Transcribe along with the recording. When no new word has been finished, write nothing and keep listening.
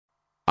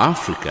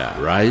Africa,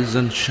 rise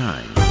and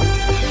shine.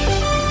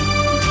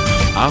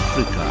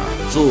 Africa,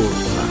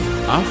 zorka.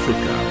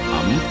 Africa,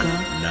 amka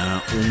na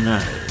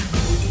ungae.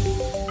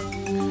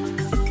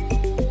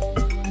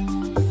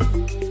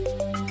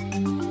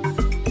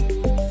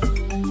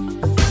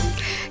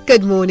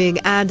 Good morning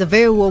and a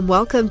very warm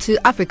welcome to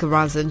Africa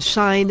Rise and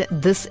Shine.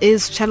 This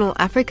is Channel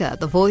Africa,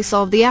 the voice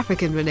of the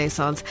African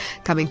Renaissance,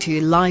 coming to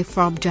you live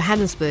from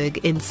Johannesburg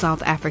in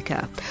South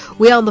Africa.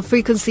 We are on the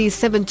frequency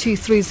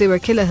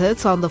 7230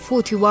 kilohertz on the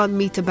 41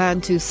 meter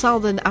band to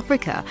Southern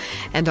Africa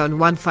and on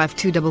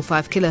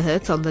 15255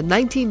 kilohertz on the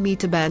 19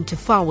 meter band to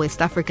Far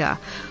West Africa.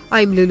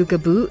 I'm Lulu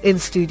Gabu in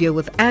studio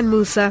with Ann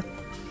Musa,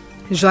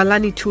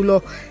 Jwalani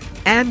Tulo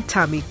and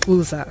Tami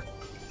Kuza.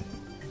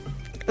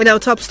 In our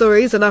top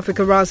stories on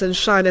Africa Rise and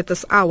Shine at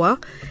this hour,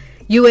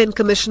 UN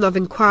Commission of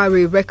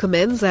Inquiry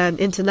recommends an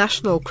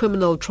international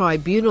criminal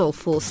tribunal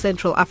for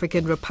Central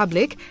African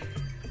Republic.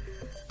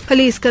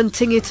 Police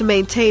continue to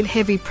maintain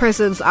heavy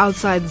presence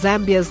outside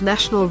Zambia's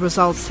National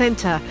Results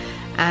Center,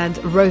 and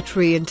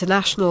Rotary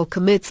International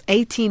commits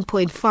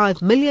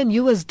 $18.5 million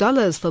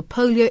for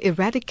polio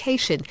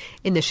eradication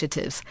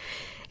initiatives.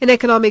 In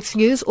economics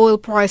news, oil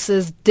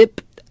prices dip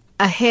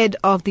ahead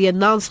of the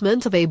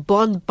announcement of a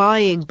bond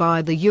buying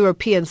by the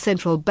European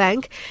Central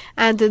Bank.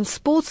 And in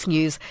sports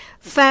news,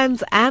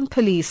 fans and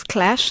police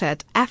clash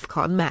at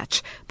AFCON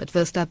match. But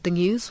first up, the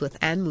news with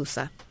Ann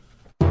Musa.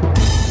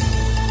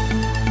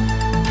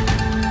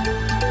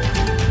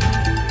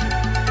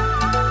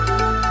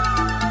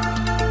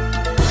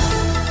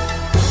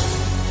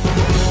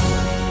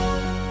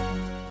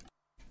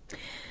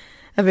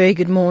 A very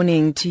good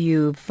morning to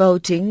you.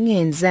 Voting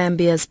in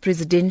Zambia's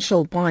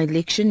presidential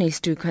by-election is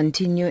to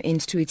continue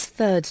into its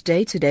third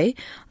day today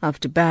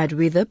after bad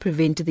weather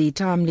prevented the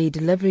timely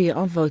delivery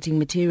of voting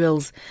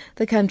materials.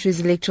 The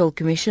country's electoral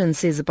commission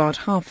says about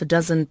half a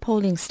dozen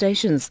polling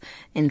stations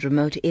in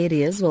remote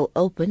areas will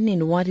open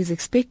in what is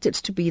expected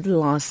to be the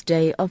last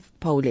day of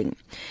polling.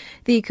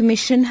 The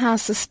commission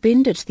has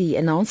suspended the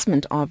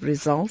announcement of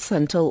results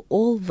until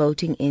all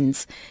voting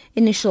ends.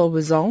 Initial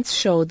results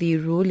show the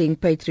ruling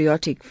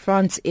Patriotic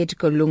Front's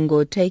Edgar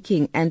Lungu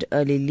taking an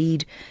early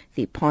lead.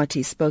 The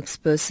party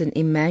spokesperson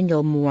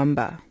Emmanuel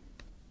Muamba.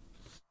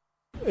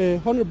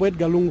 Honorable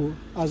Edgar Lungu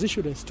has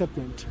issued a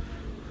statement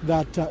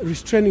that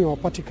restraining our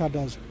party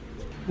cadres,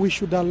 we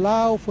should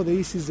allow for the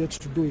ECZ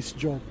to do its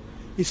job.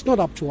 It's not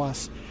up to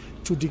us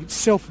to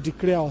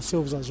self-declare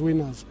ourselves as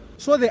winners.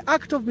 So the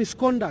act of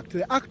misconduct,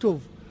 the act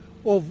of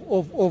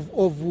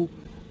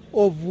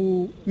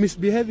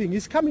misbehaving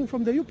is coming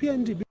from the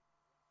UPND.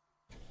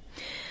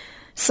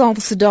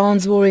 South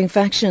Sudan's warring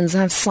factions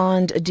have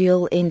signed a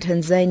deal in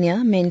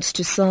Tanzania meant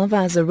to serve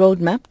as a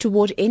roadmap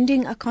toward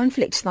ending a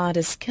conflict that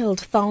has killed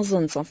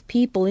thousands of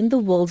people in the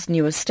world's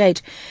newest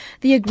state.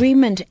 The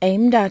agreement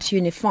aimed at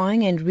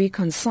unifying and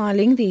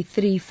reconciling the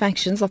three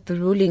factions of the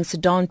ruling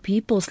Sudan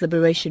People's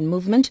Liberation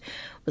Movement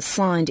was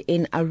signed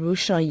in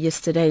Arusha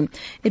yesterday.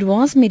 It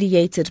was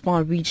mediated by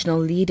regional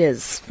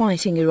leaders.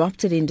 Fighting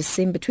erupted in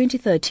December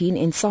 2013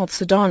 in South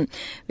Sudan,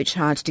 which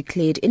had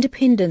declared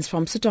independence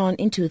from Sudan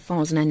in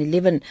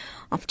 2011,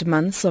 after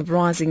months of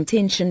rising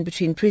tension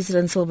between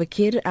President Salva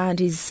Kiir and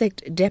his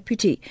sect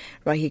deputy,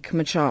 Riek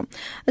Machar.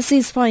 A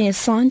ceasefire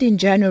signed in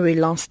January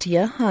last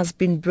year has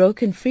been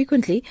broken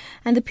frequently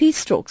and the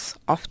peace talks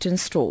often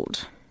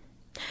stalled.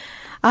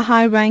 A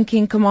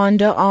high-ranking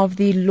commander of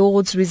the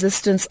Lord's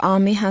Resistance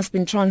Army has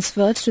been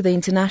transferred to the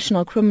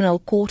International Criminal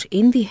Court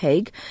in The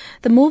Hague.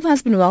 The move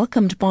has been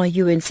welcomed by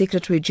UN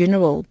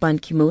Secretary-General Ban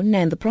Ki-moon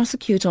and the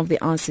prosecutor of the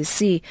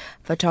ICC,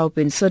 Fatou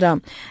Bensouda.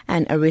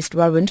 An arrest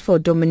warrant for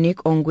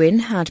Dominique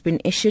Ongwen had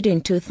been issued in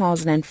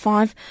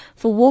 2005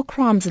 for war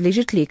crimes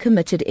allegedly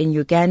committed in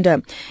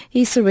Uganda.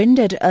 He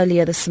surrendered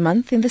earlier this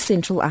month in the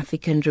Central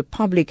African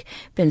Republic.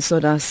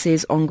 Bensouda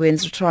says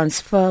Ongwen's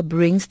transfer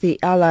brings the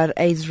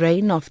LRA's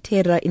reign of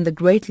terror in the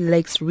Great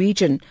Lakes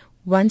region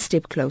one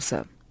step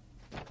closer.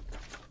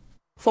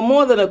 For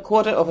more than a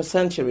quarter of a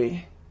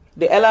century,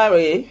 the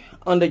LRA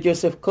under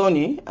Joseph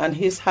Kony and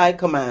his high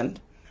command,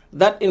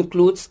 that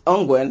includes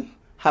Ongwen,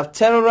 have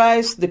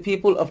terrorized the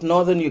people of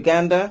northern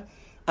Uganda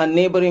and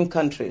neighboring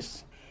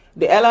countries.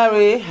 The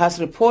LRA has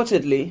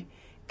reportedly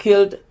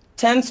killed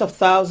tens of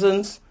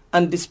thousands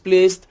and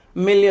displaced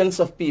millions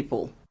of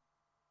people.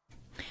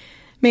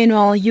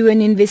 Meanwhile,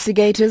 UN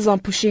investigators are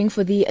pushing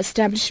for the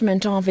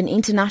establishment of an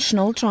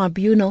international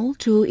tribunal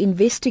to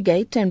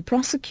investigate and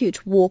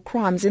prosecute war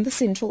crimes in the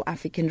Central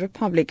African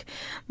Republic.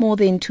 More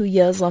than 2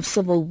 years of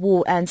civil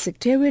war and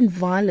sectarian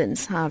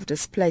violence have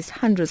displaced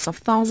hundreds of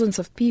thousands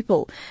of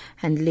people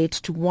and led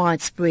to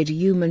widespread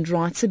human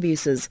rights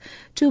abuses.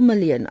 2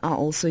 million are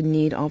also in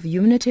need of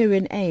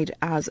humanitarian aid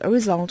as a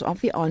result of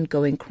the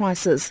ongoing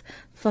crisis.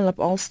 Philip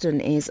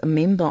Alston is a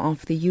member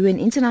of the UN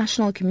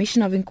International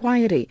Commission of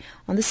Inquiry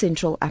on the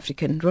Central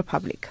African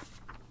Republic.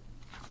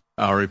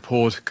 Our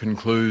report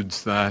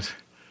concludes that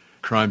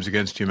crimes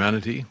against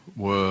humanity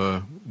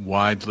were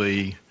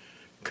widely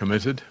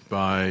committed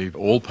by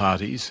all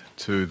parties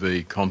to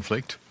the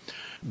conflict,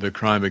 The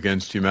crime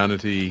against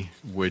humanity,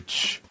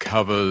 which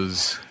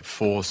covers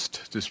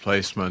forced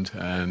displacement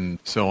and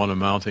so on,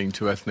 amounting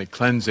to ethnic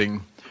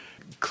cleansing,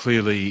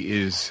 clearly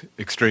is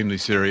extremely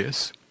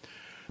serious.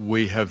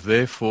 We have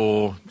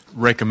therefore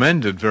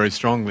recommended very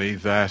strongly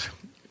that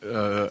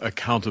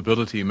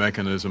accountability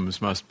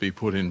mechanisms must be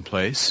put in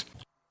place.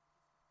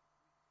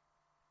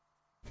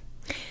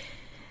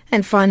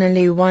 And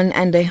finally,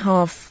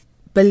 $1.5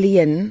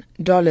 billion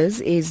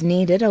is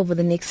needed over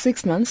the next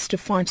 6 months to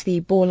fight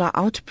the Ebola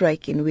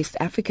outbreak in West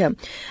Africa.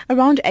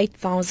 Around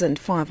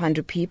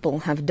 8,500 people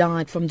have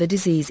died from the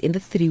disease in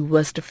the 3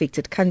 worst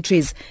affected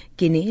countries,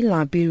 Guinea,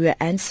 Liberia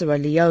and Sierra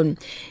Leone.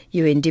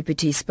 UN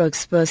Deputy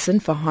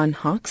Spokesperson Farhan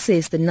Haq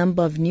says the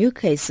number of new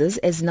cases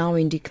is now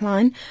in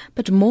decline,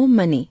 but more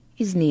money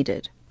is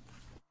needed.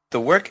 The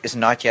work is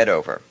not yet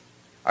over.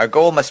 Our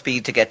goal must be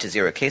to get to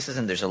 0 cases,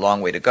 and there's a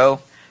long way to go.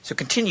 So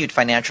continued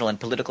financial and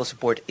political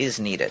support is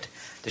needed.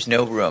 There's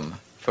no room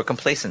for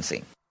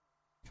complacency.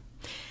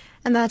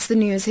 And that's the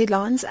news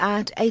headlines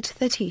at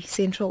 8:30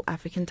 Central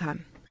African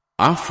Time.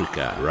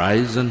 Africa,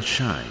 rise and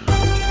shine.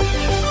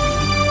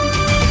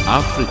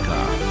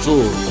 Afrika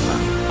zorka.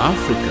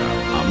 Afrika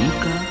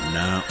amka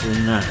na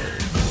ungae.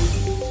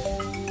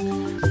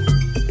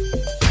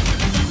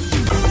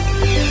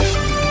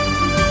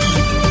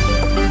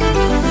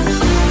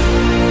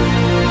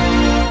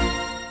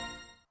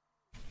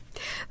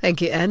 Thank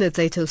you, Anne. It's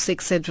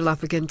 8:06 Central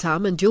African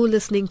Time, and you're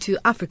listening to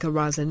Africa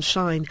Rise and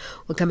Shine.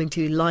 We're coming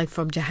to you live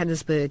from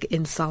Johannesburg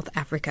in South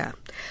Africa.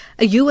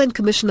 A UN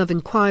Commission of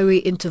Inquiry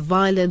into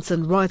Violence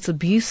and Rights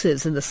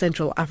Abuses in the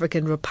Central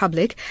African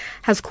Republic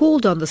has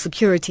called on the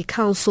Security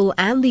Council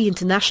and the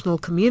international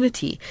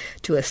community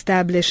to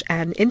establish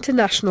an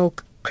international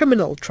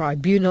criminal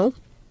tribunal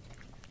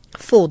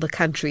for the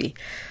country.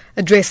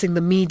 Addressing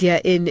the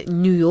media in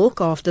New York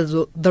after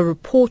the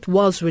report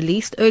was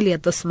released earlier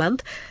this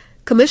month,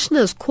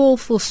 commissioners call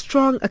for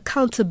strong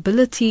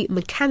accountability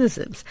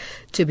mechanisms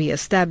to be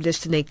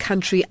established in a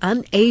country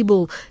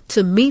unable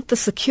to meet the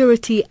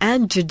security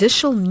and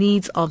judicial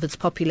needs of its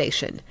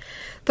population.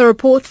 The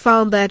report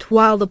found that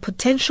while the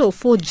potential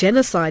for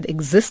genocide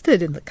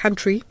existed in the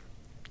country,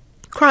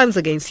 crimes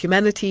against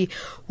humanity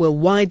were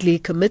widely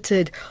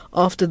committed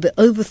after the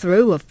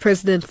overthrow of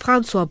President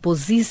Francois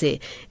Bozize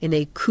in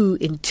a coup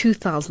in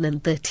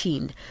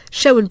 2013.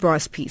 Sharon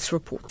Bryce Peace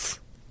reports.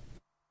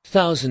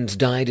 Thousands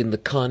died in the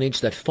carnage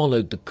that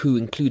followed the coup,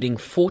 including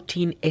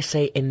 14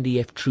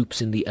 SANDF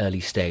troops in the early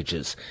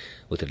stages,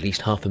 with at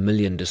least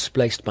 500,000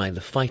 displaced by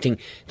the fighting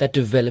that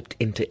developed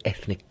into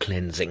ethnic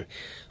cleansing.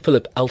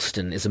 Philip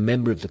Alston is a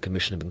member of the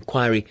Commission of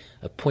Inquiry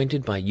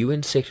appointed by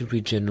UN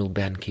Secretary-General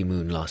Ban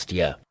Ki-moon last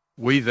year.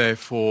 We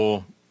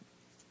therefore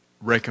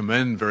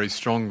recommend very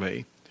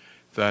strongly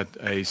that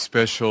a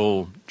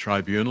special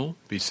tribunal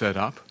be set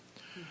up.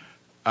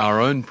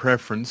 Our own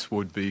preference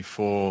would be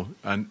for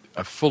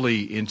a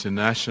fully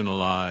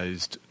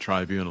internationalized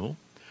tribunal,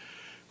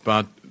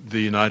 but the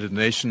United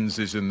Nations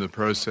is in the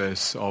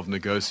process of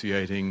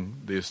negotiating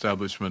the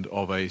establishment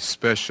of a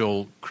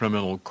special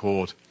criminal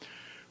court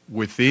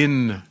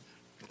within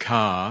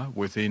CAR,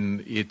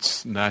 within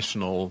its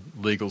national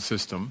legal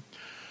system.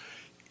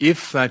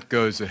 If that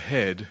goes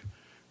ahead,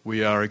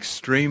 we are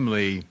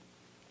extremely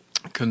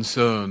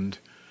concerned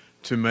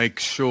to make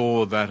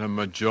sure that a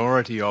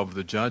majority of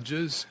the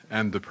judges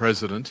and the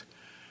president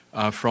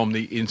are from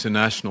the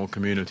international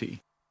community.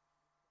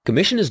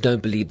 Commissioners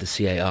don't believe the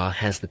CAR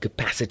has the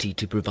capacity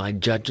to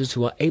provide judges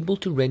who are able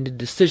to render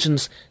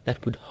decisions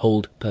that would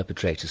hold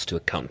perpetrators to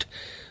account,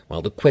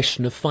 while the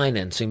question of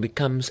financing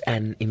becomes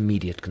an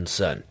immediate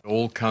concern.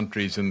 All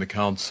countries in the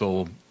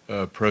Council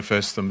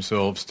profess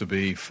themselves to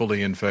be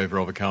fully in favour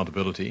of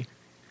accountability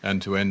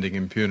and to ending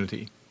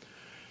impunity.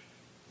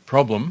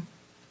 Problem: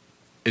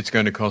 it's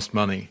going to cost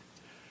money.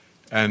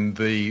 And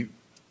the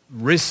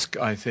risk,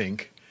 I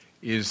think,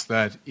 is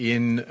that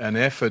in an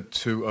effort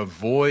to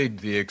avoid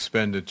the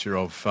expenditure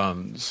of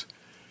funds,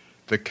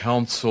 the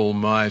Council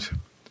might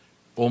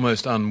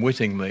almost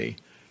unwittingly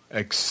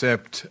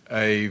accept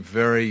a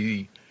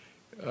very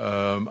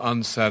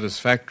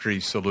unsatisfactory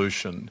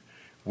solution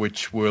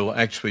which will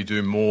actually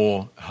do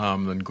more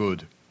harm than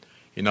good.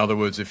 In other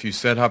words, if you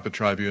set up a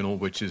tribunal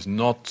which is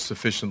not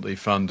sufficiently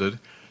funded,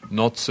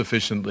 not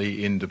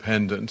sufficiently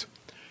independent,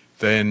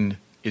 then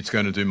it's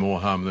going to do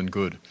more harm than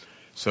good.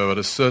 So at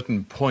a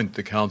certain point,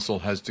 the Council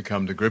has to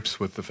come to grips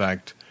with the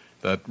fact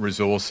that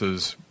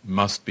resources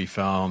must be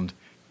found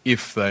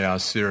if they are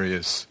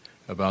serious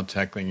about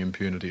tackling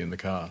impunity in the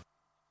CAR.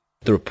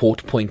 The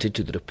report pointed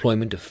to the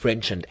deployment of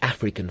French and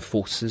African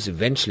forces,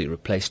 eventually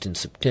replaced in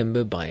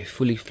September by a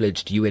fully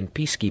fledged UN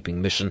peacekeeping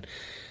mission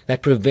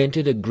that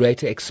prevented a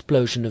greater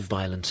explosion of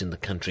violence in the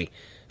country.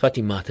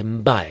 Fatimata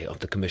Mbaye of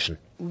the Commission.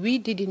 We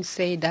didn't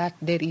say that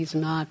there is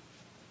not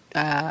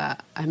a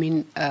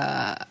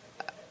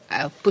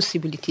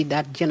possibility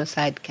that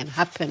genocide can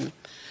happen.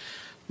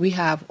 We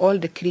have all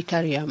the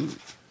criteria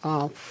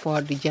for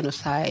the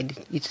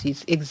genocide. It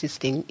is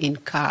existing in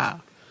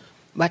CAR.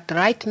 But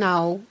right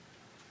now,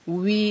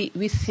 we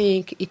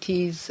think it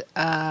is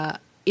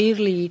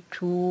early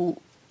to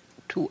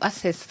to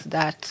assess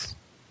that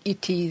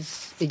it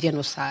is a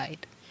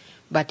genocide.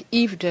 But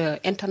if the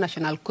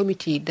international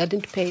committee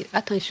doesn't pay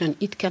attention,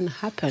 it can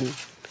happen,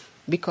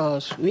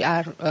 because we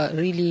are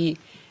really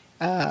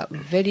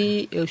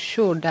very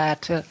sure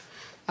that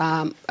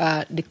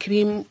the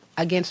crime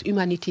against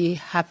humanity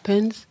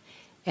happens,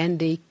 and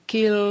they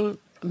kill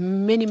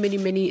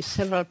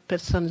several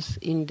persons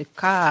in the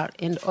car,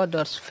 and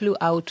others flew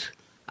out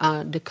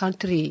the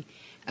country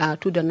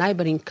to the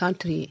neighboring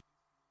country.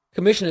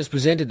 Commissioners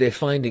presented their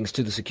findings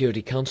to the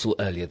Security Council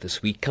earlier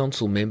this week.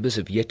 Council members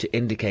have yet to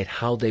indicate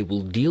how they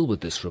will deal with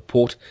this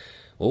report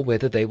or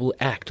whether they will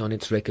act on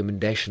its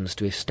recommendations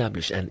to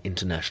establish an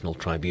international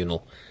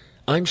tribunal.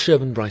 I'm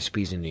Sherwin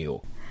Bryce-Pease in New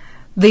York.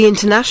 The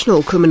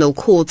International Criminal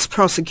Court's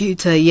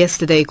prosecutor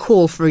yesterday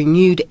called for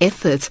renewed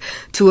efforts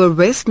to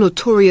arrest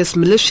notorious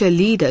militia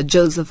leader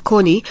Joseph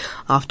Kony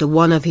after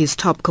one of his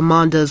top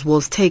commanders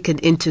was taken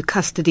into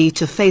custody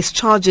to face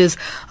charges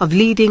of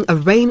leading a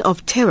reign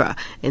of terror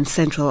in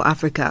Central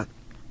Africa.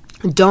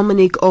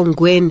 Dominic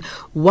Ongwen,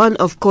 one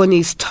of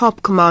Kony's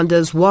top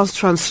commanders, was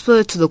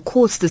transferred to the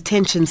court's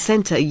detention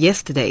center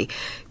yesterday,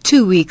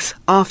 2 weeks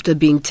after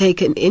being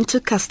taken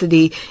into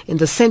custody in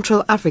the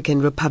Central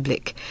African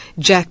Republic.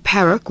 Jack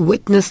Parrock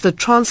witnessed the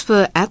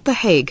transfer at The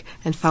Hague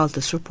and filed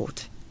this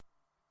report.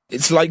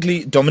 It's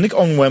likely Dominic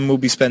Ongwen will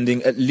be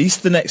spending at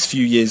least the next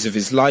few years of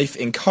his life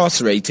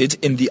incarcerated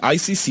in the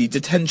ICC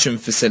detention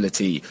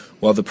facility,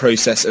 while the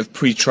process of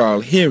pre-trial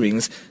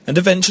hearings and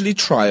eventually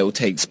trial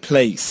takes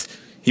place.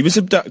 He was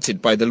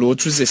abducted by the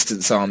Lord's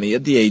Resistance Army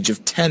at the age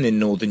of 10 in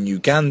northern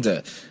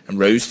Uganda and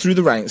rose through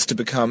the ranks to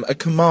become a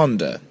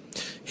commander.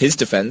 His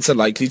defence are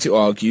likely to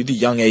argue the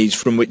young age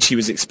from which he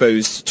was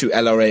exposed to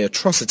LRA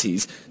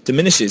atrocities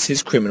diminishes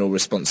his criminal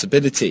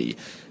responsibility.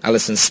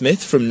 Alison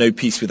Smith from No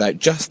Peace Without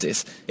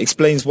Justice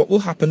explains what will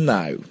happen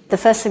now. The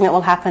first thing that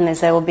will happen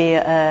is there will be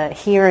a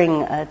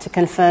hearing to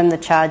confirm the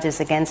charges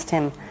against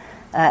him.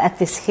 At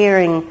this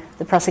hearing,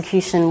 the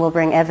prosecution will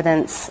bring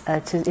evidence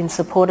in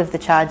support of the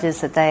charges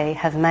that they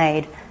have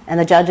made, and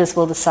the judges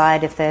will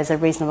decide if there's a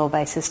reasonable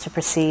basis to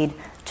proceed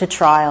to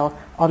trial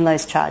on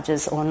those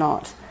charges or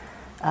not.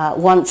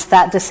 Once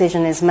that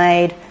decision is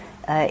made,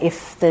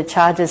 if the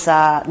charges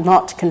are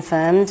not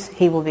confirmed,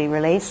 he will be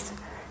released.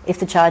 If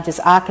the charges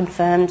are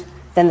confirmed,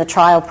 then the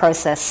trial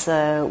process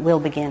will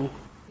begin.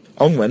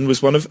 Ongwen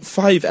was one of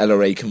 5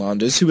 LRA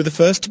commanders who were the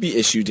first to be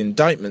issued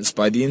indictments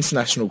by the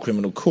International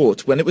Criminal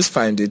Court when it was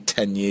founded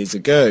 10 years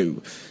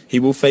ago. He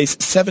will face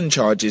 7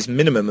 charges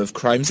minimum of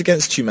crimes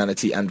against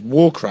humanity and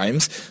war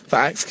crimes for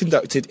acts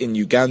conducted in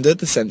Uganda,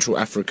 the Central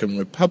African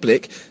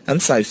Republic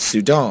and South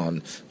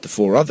Sudan. The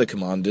 4 other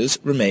commanders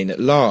remain at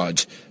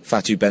large.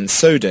 Fatou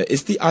Bensouda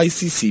is the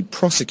ICC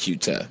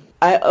prosecutor.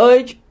 I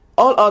urge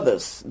all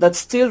others that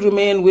still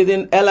remain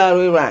within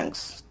LRA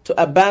ranks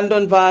to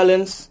abandon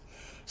violence,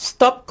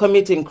 stop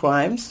committing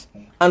crimes,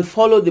 and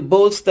follow the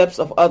bold steps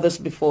of others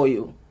before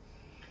you.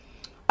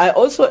 I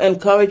also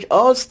encourage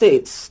all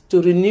states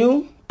to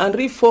renew and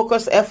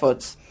refocus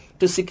efforts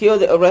to secure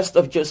the arrest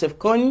of Joseph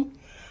Kony,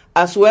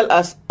 as well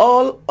as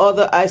all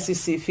other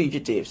ICC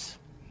fugitives.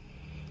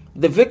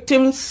 The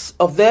victims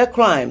of their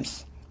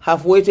crimes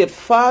have waited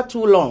far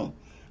too long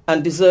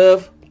and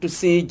deserve to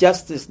see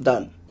justice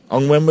done.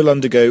 Ongwen will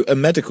undergo a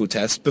medical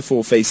test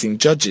before facing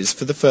judges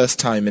for the first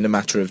time in a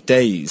matter of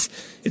days.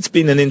 It's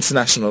been an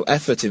international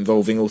effort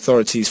involving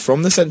authorities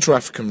from the Central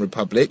African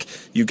Republic,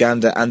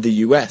 Uganda and the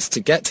US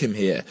to get him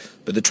here,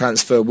 but the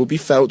transfer will be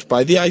felt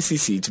by the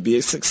ICC to be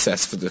a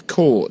success for the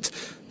court.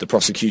 The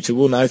prosecutor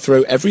will now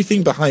throw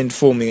everything behind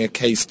forming a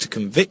case to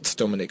convict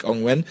Dominic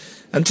Ongwen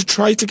and to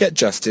try to get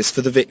justice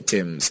for the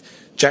victims.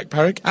 Jack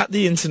Parrock at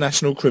the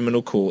International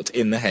Criminal Court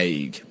in The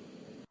Hague.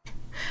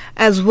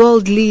 As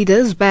world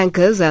leaders,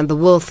 bankers and the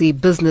wealthy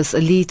business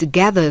elite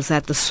gathers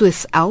at the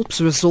Swiss Alps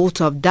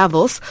resort of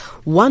Davos,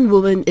 one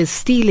woman is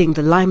stealing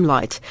the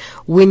limelight.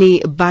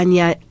 Winnie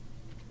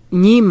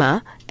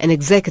Banyanyima, an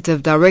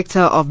executive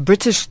director of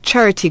British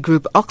charity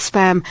group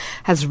Oxfam,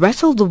 has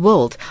rattled the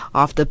world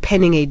after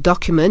penning a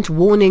document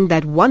warning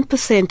that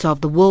 1%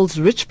 of the world's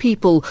rich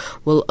people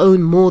will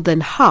own more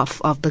than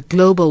half of the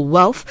global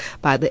wealth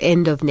by the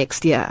end of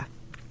next year.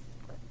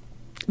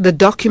 The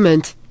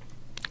document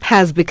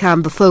has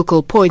become the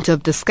focal point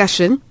of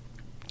discussion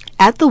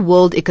at the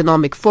World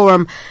Economic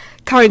Forum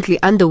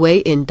currently underway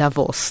in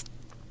Davos.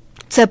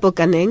 Tsepo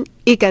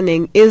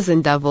Ikaning is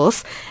in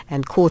Davos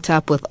and caught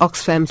up with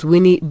Oxfam's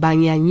Winnie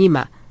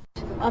Banyanyima.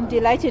 I'm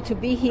delighted to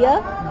be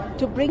here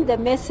to bring the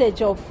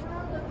message of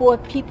poor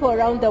people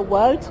around the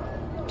world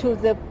to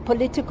the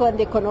political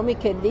and economic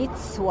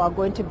elites who are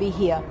going to be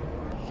here.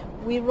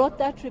 We wrote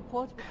that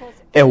report because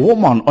a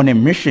woman on a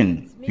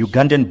mission,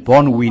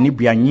 Ugandan-born Winnie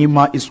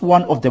Byanyima is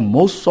one of the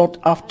most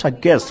sought-after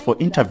guests for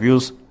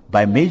interviews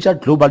by major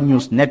global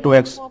news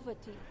networks.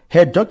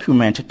 Her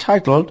document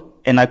titled,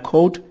 and I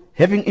quote,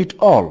 "Having It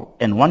All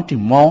and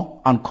Wanting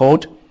More,"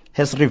 unquote,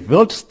 has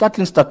revealed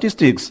startling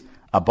statistics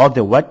about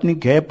the widening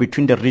gap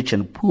between the rich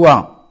and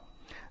poor.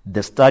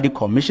 The study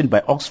commissioned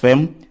by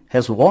Oxfam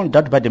has warned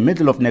that by the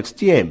middle of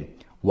next year,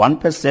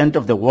 1%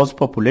 of the world's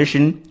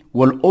population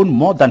will own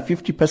more than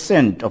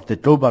 50% of the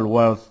global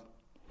wealth.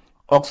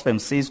 Oxfam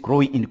says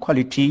growing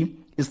inequality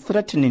is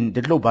threatening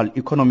the global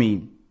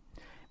economy.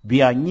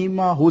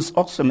 Byanyima, who is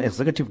Oxfam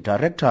executive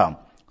director,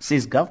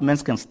 says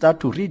governments can start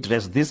to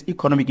redress these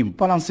economic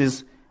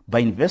imbalances by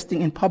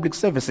investing in public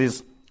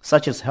services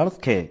such as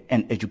healthcare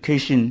and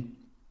education.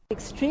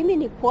 Extreme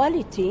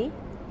inequality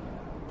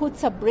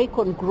puts a brake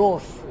on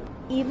growth,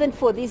 even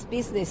for these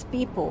business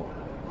people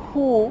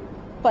who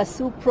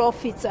pursue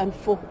profits and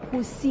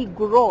who see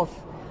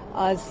growth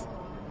as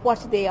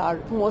what they are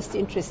most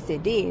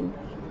interested in.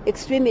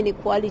 Extreme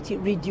inequality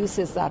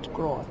reduces that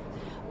growth.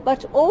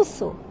 But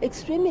also,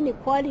 extreme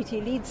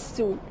inequality leads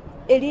to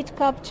elite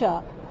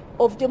capture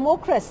of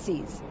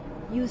democracies.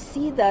 You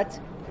see that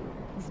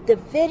the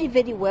very,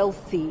 very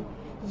wealthy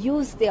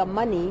use their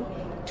money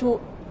to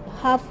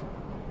have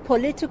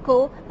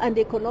political and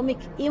economic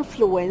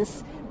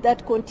influence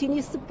that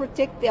continues to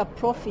protect their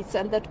profits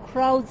and that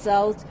crowds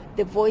out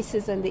the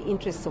voices and the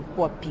interests of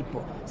poor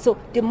people. So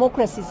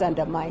democracy is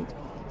undermined.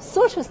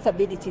 Social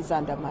stability is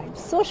undermined.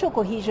 Social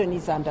cohesion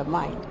is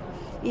undermined.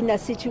 In a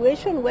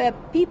situation where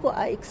people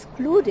are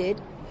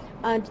excluded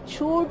and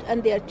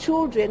their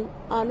children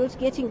are not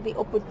getting the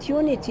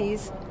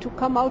opportunities to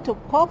come out of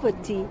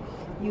poverty,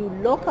 you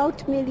lock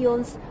out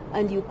millions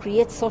and you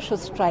create social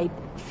strife,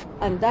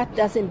 and that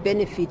doesn't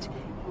benefit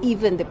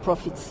even the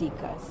profit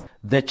seekers.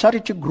 The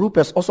charity group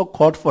has also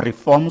called for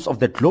reforms of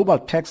the global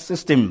tax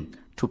system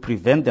to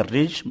prevent the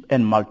rich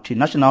and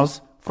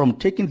multinationals from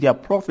taking their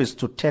profits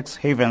to tax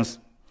havens.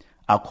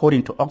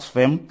 According to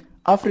Oxfam,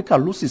 Africa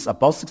loses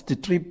about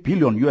 $63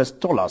 billion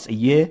a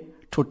year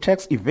to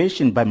tax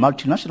evasion by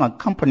multinational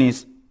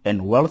companies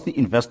and wealthy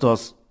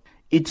investors.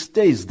 It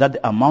states that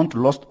the amount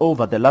lost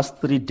over the last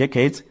 3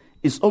 decades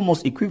is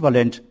almost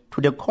equivalent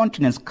to the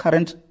continent's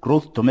current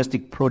gross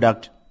domestic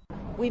product.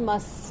 We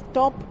must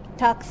stop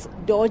tax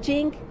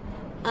dodging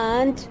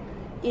and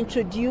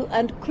introduce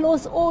and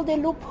close all the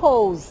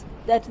loopholes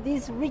that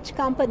these rich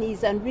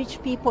companies and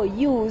rich people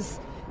use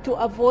to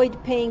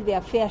avoid paying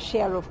their fair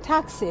share of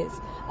taxes.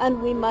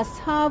 And we must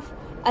have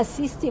a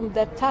system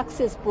that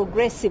taxes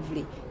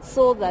progressively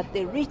so that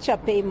the richer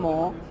pay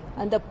more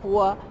and the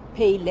poor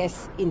pay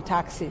less in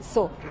taxes.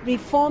 So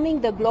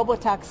reforming the global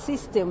tax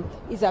system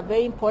is a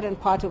very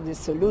important part of the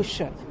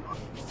solution.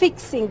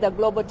 Fixing the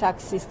global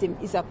tax system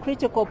is a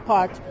critical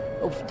part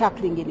of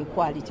tackling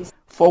inequalities.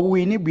 For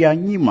Winnie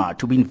Byanyima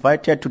to be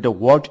invited to the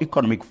World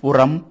Economic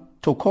Forum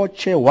to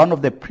co-chair one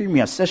of the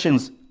premier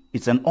sessions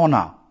is an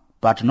honor,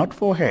 but not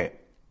for her,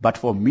 but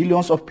for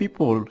millions of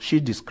people she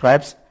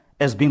describes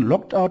as being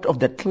locked out of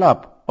the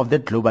club of the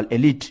global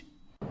elite.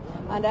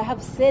 And I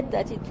have said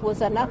that it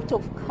was an act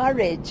of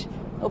courage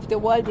of the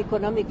World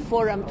Economic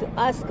Forum to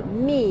ask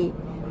me,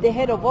 the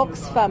head of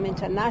Oxfam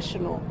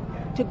International,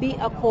 to be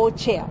a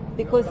co-chair,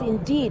 because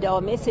indeed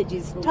our message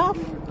is tough,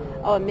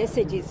 our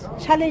message is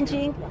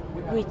challenging.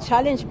 We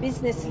challenge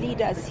business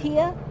leaders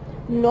here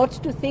not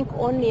to think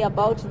only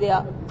about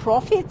their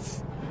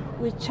profits.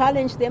 We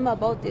challenge them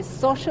about the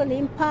social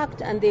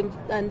impact and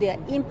their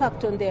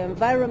impact on the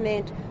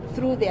environment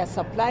through their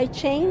supply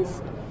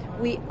chains.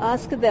 We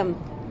ask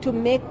them to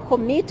make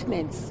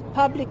commitments,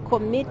 public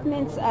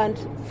commitments, and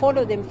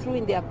follow them through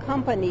in their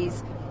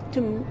companies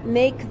to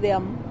make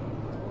their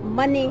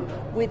money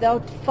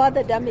without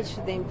further damage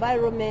to the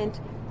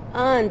environment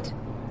and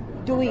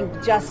doing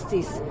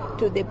justice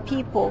to the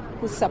people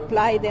who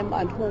supply them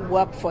and who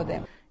work for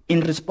them. In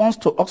response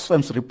to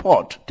Oxfam's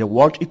report, the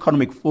World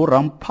Economic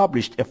Forum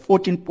published a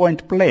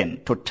 14-point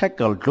plan to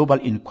tackle global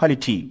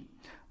inequality.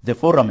 The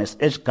forum has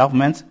urged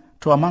governments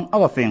to, among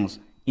other things,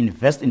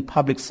 invest in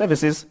public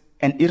services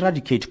and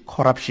eradicate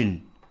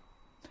corruption.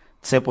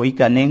 Tsepo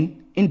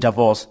Ikaneng in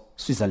Davos,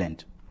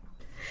 Switzerland.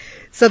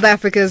 South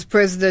Africa's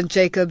President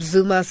Jacob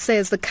Zuma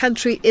says the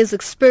country is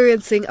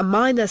experiencing a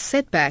minor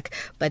setback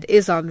but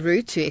is en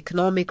route to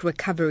economic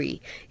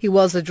recovery. He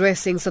was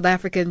addressing South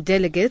African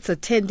delegates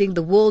attending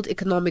the World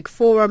Economic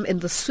Forum in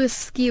the Swiss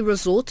ski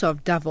resort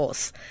of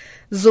Davos.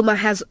 Zuma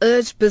has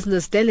urged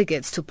business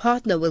delegates to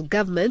partner with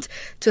government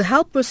to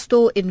help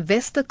restore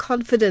investor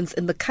confidence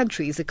in the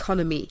country's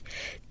economy.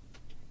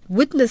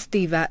 Witness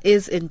Diva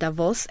is in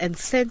Davos and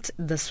sent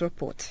this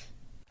report.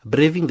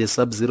 Braving the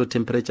sub-zero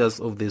temperatures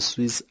of the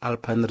Swiss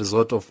alpine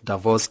resort of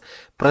Davos,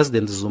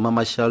 President Zuma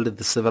marshaled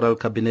the several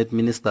cabinet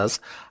ministers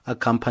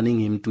accompanying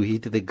him to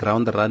hit the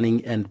ground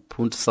running and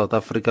point South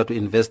Africa to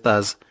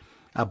investors.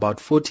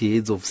 About 40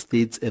 heads of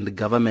states and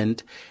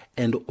government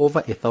and over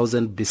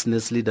 1,000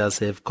 business leaders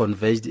have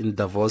converged in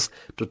Davos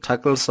to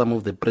tackle some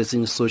of the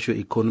pressing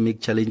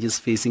socio-economic challenges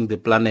facing the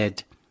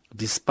planet.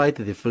 Despite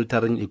the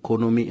faltering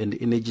economy and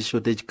energy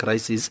shortage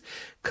crisis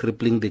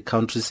crippling the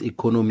country's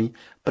economy,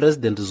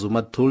 President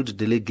Zuma told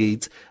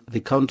delegates the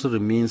country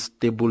remains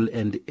stable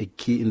and a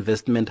key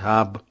investment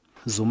hub.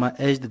 Zuma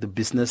urged the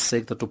business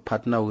sector to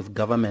partner with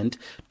government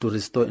to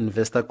restore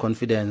investor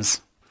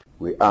confidence.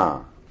 We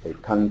are a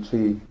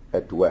country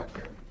at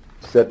work,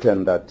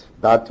 certain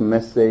that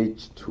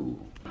message to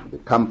the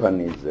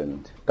companies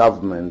and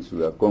governments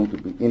we are going to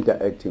be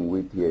interacting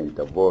with here in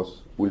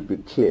Davos will be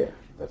clear,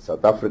 that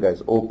South Africa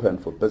is open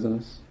for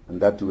business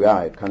and that we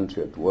are a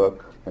country at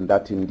work and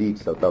that indeed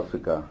South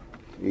Africa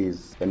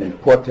is an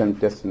important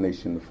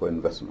destination for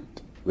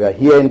investment. We are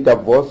here in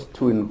Davos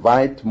to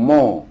invite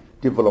more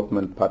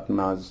development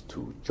partners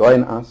to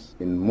join us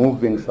in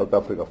moving South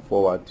Africa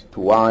forward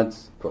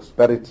towards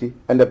prosperity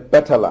and a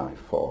better life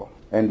for all.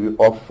 And we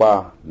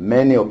offer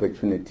many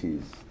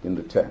opportunities in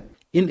return.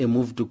 In a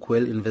move to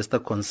quell investor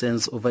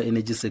concerns over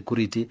energy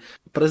security,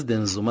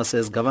 President Zuma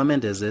says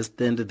government has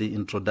extended the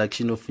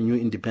introduction of new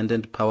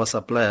independent power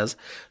suppliers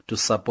to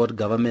support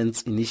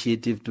government's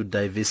initiative to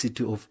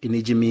diversity of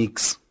energy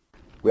mix.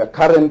 We are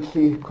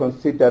currently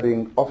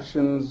considering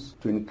options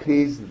to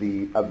increase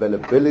the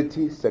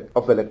availability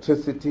of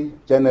electricity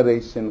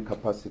generation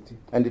capacity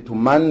and to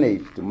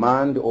manage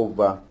demand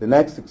over the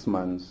next 6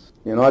 months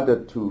in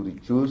order to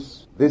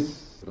reduce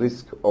this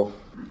risk of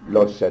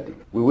load shedding.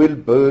 We will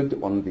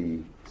build on the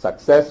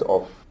success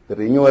of the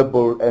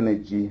renewable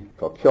energy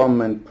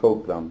procurement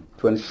program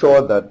to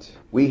ensure that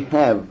we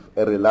have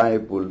a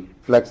reliable,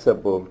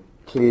 flexible,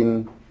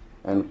 clean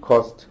and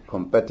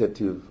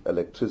cost-competitive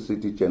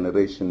electricity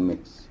generation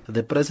mix.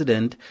 The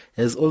President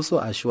has also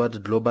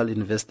assured global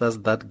investors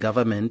that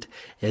government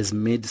has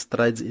made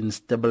strides in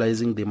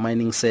stabilizing the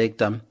mining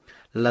sector.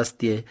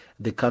 Last year,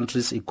 the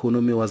country's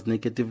economy was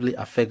negatively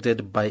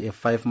affected by a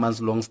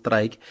 5-month-long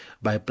strike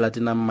by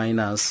platinum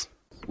miners.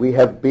 We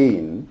have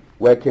been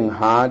working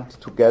hard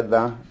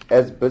together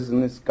as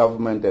business,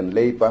 government and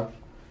labor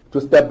to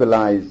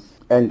stabilize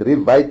and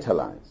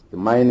revitalize the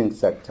mining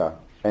sector,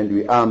 and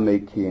we are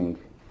making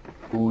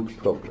good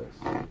progress.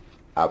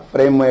 Our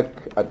framework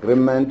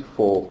agreement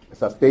for a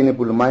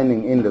sustainable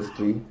mining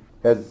industry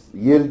has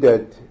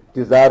yielded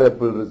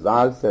desirable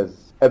results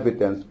as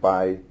evidenced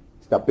by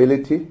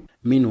stability.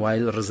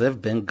 Meanwhile, Reserve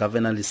Bank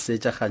Governor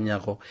Lesetja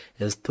Kganyago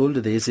has told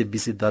the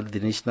SABC that the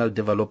National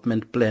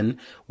Development Plan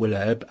will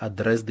help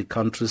address the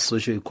country's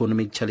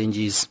socio-economic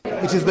challenges.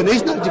 It is the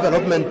National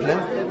Development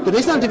Plan. The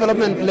National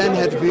Development Plan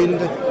had been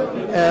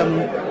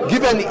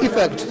given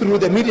effect through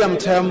the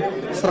medium-term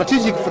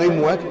strategic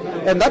framework,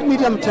 and that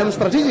medium-term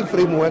strategic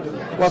framework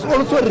was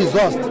also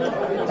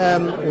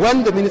resourced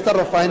when the Minister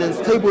of Finance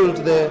tabled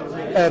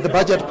the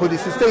budget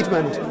policy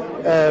statement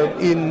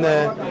in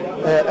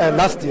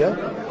last year.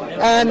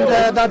 And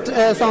that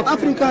South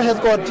Africa has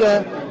got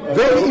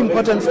very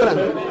important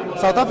strength.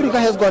 South Africa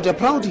has got a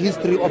proud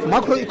history of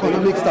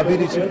macroeconomic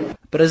stability.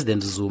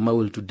 President Zuma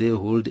will today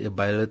hold a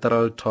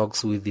bilateral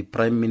talks with the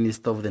Prime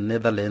Minister of the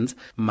Netherlands,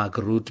 Mark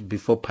Rutte,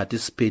 before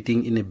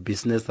participating in a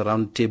business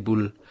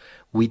roundtable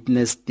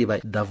witnessed by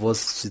Davos,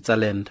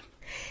 Switzerland.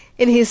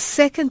 In his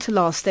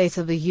second-to-last State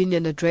of the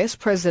Union address,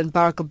 President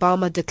Barack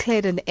Obama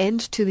declared an end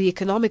to the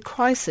economic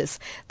crisis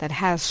that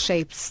has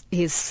shaped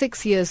his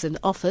 6 years in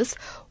office,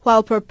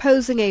 while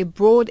proposing a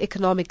broad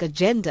economic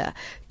agenda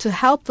to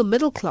help the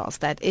middle class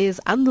that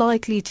is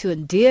unlikely to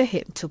endear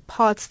him to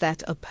parts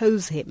that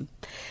oppose him.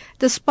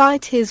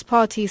 Despite his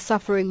party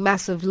suffering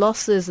massive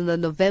losses in the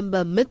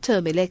November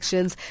midterm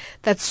elections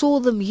that saw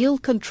them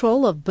yield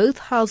control of both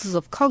houses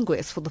of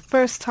Congress for the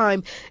first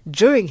time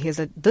during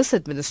this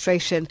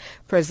administration,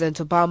 President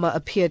Obama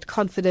appeared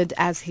confident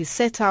as he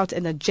set out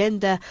an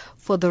agenda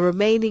for the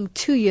remaining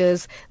 2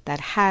 years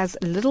that has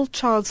little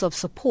chance of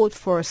support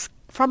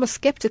from a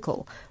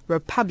skeptical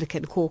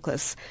Republican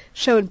caucus.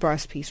 Sharon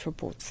Bryce-Peace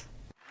reports.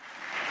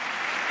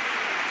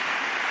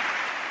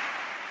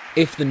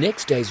 If the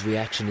next day's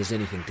reaction is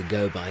anything to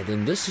go by,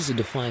 then this is a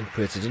defiant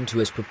president who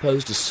has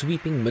proposed a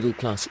sweeping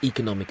middle-class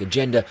economic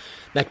agenda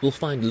that will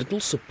find little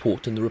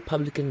support in the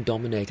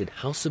Republican-dominated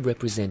House of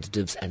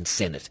Representatives and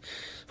Senate.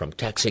 From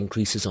tax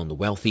increases on the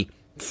wealthy,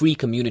 free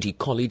community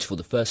college for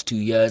the first 2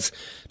 years,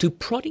 to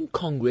prodding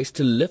Congress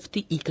to lift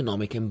the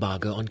economic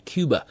embargo on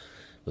Cuba.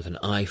 With an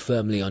eye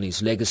firmly on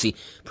his legacy,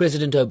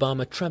 President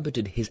Obama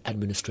trumpeted his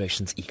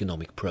administration's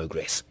economic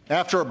progress.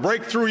 After a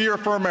breakthrough year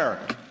for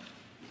America,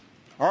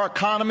 our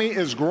economy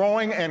is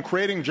growing and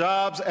creating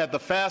jobs at the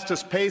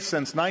fastest pace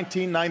since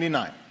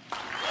 1999.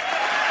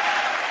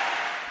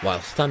 While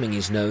thumbing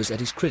his nose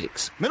at his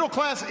critics.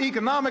 Middle-class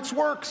economics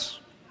works.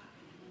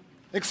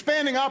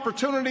 Expanding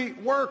opportunity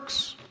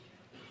works.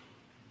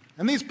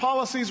 And these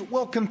policies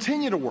will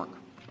continue to work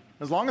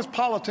as long as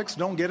politics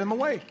don't get in the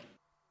way.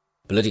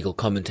 Political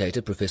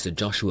commentator Professor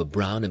Joshua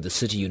Brown of the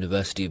City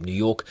University of New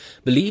York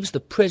believes the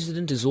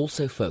president is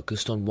also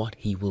focused on what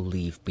he will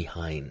leave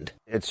behind.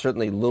 It's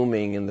certainly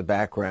looming in the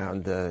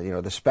background.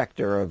 The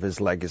specter of his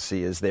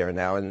legacy is there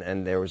now,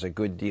 and there was a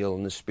good deal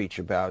in the speech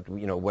about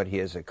what he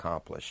has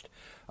accomplished.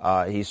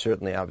 He's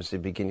certainly obviously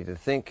beginning to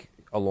think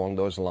along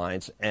those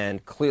lines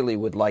and clearly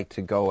would like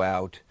to go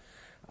out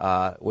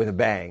with a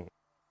bang.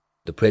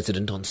 The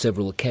president on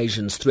several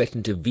occasions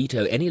threatened to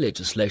veto any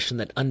legislation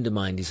that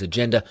undermined his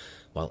agenda,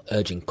 while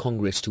urging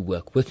Congress to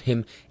work with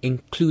him,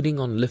 including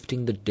on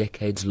lifting the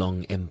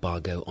decades-long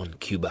embargo on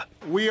Cuba.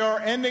 We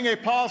are ending a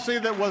policy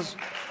that was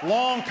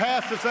long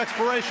past its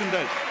expiration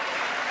date.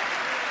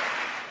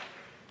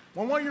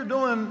 When what you're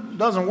doing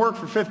doesn't work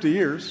for 50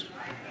 years,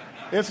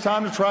 it's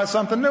time to try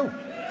something new.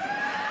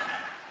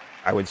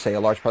 I would say a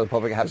large part of the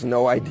public has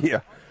no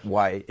idea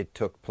why it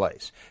took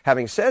place.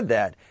 Having said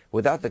that,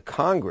 without the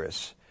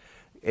Congress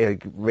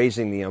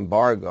raising the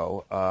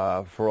embargo,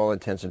 for all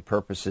intents and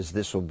purposes,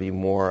 this will be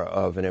more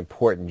of an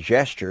important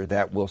gesture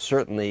that will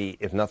certainly,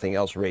 if nothing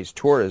else, raise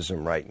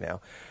tourism right now.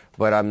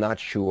 But I'm not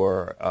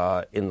sure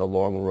in the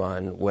long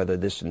run whether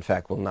this, in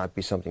fact, will not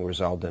be something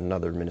resolved in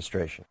another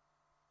administration.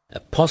 A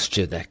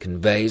posture that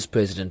conveys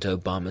President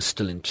Obama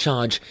still in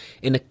charge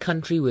in a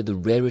country where the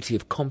rarity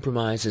of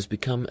compromise has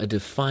become a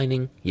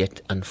defining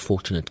yet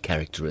unfortunate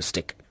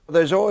characteristic.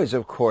 There's always,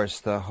 of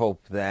course, the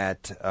hope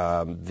that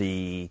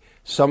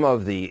some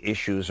of the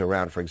issues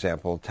around, for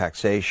example,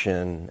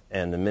 taxation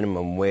and the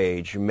minimum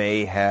wage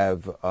may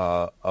have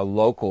a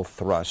local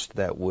thrust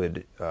that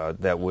would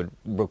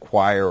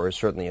require or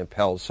certainly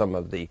impel some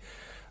of the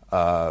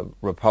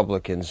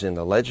Republicans in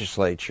the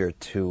legislature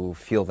to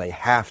feel they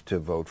have to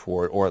vote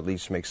for it or at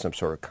least make some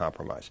sort of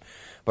compromise.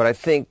 But I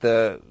think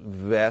the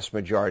vast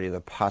majority of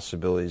the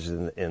possibilities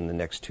in the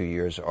next 2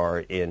 years are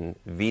in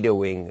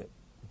vetoing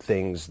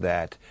things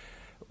that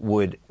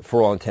would,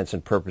 for all intents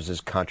and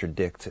purposes,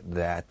 contradict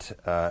that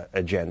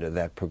agenda,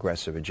 that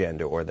progressive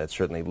agenda, or that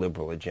certainly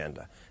liberal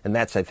agenda. And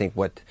that's, I think,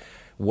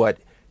 what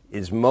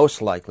is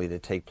most likely to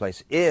take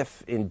place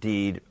if,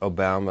 indeed,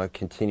 Obama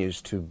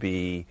continues to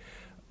be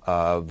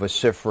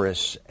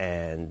vociferous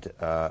and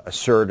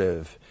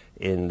assertive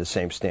in the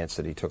same stance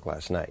that he took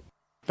last night.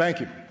 Thank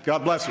you.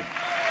 God bless you.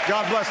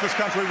 God bless this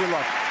country we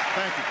love.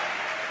 Thank you.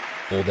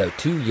 Although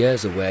 2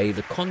 years away,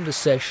 the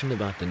conversation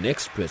about the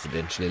next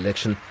presidential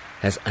election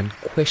has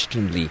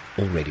unquestionably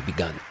already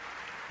begun.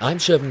 I'm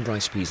Shervin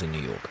Bryce-Pease in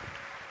New York.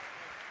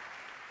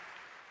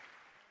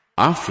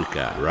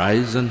 Africa,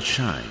 rise and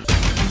shine.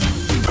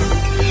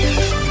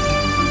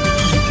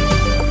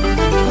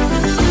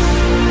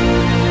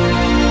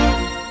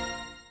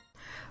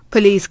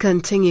 Police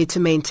continue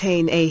to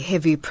maintain a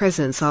heavy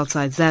presence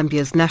outside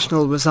Zambia's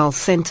National Results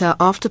Centre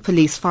after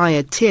police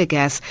fired tear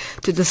gas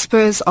to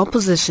disperse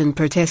opposition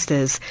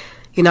protesters.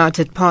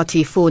 United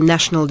Party for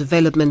National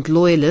Development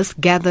loyalists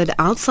gathered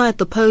outside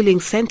the polling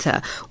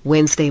centre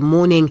Wednesday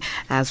morning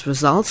as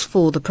results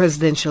for the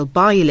presidential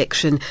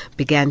by-election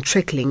began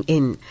trickling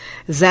in.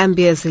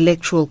 Zambia's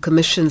Electoral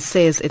Commission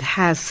says it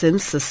has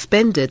since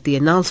suspended the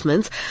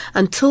announcements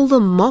until the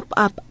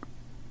mop-up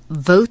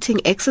voting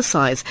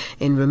exercise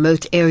in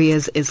remote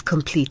areas is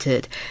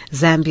completed.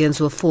 Zambians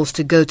were forced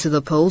to go to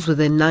the polls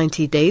within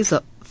 90 days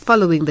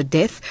following the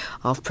death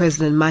of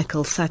President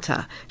Michael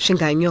Sata.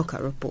 Shingai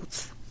Nyoka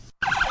reports.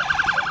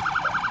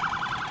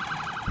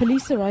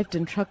 Police arrived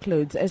in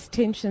truckloads as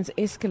tensions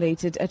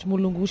escalated at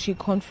Mulungushi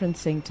Conference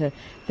Centre,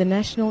 the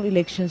national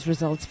elections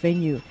results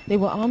venue. They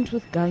were armed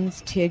with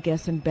guns, tear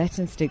gas and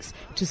baton sticks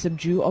to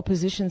subdue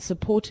opposition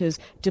supporters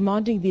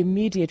demanding the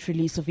immediate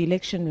release of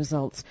election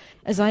results.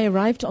 As I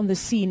arrived on the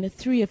scene,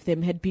 3 of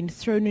them had been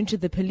thrown into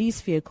the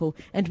police vehicle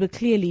and were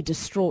clearly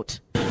distraught.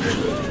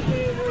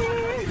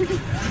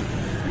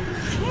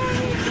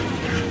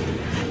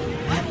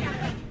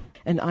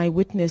 An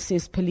eyewitness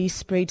says police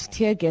sprayed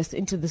tear gas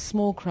into the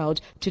small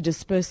crowd to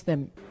disperse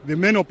them. The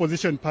main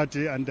opposition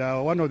party and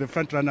one of the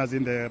front runners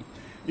in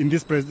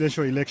this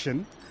presidential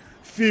election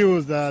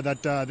feels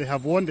that they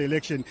have won the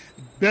election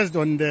based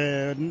on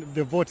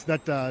the votes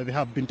that they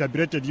have been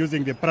tabulated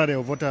using the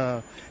parallel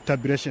voter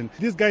tabulation.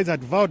 These guys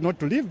had vowed not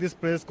to leave this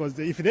place because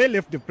if they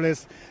left the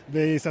place,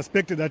 they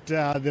suspected that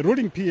the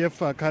ruling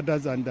PF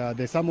cadres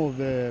and some of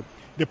the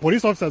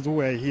police officers who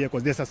were here,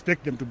 because they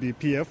suspect them to be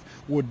PF,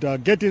 would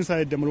get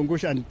inside the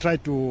Mulungushi and try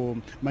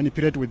to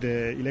manipulate with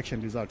the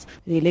election results.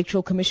 The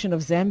Electoral Commission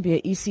of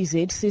Zambia,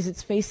 ECZ, says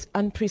it's faced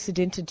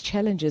unprecedented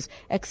challenges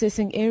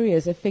accessing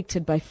areas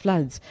affected by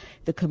floods.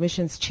 The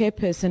Commission's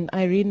chairperson,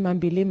 Irene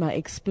Mambilima,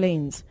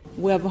 explains.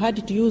 We have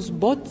had to use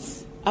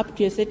boats up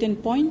to a certain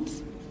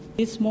point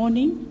this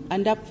morning,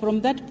 and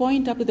from that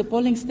point up to the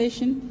polling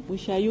station, we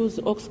shall use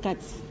ox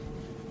carts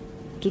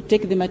to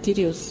take the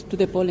materials to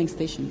the polling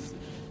stations.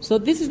 So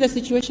this is the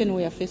situation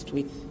we are faced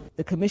with.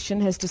 The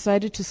Commission has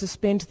decided to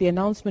suspend the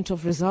announcement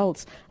of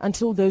results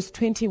until those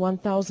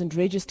 21,000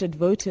 registered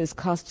voters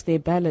cast their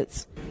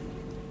ballots.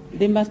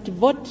 They must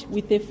vote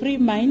with a free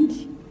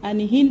mind,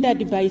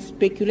 unhindered by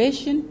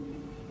speculation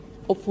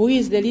of who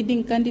is the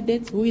leading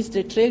candidate, who is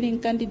the trailing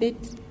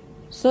candidate,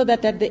 so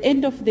that at the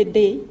end of the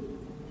day,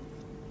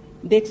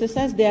 they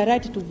exercise their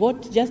right to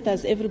vote just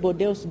as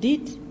everybody else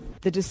did.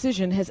 The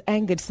decision has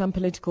angered some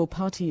political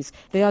parties.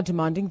 They are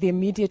demanding the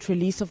immediate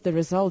release of the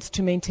results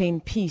to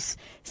maintain peace.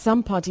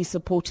 Some party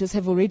supporters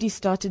have already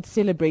started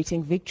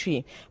celebrating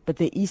victory, but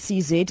the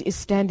ECZ is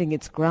standing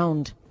its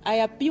ground. I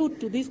appeal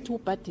to these two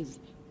parties,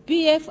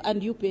 PF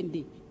and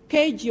UPND,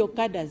 cage your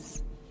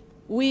cadres.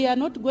 We are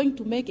not going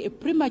to make a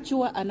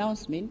premature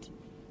announcement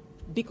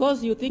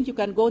because you think you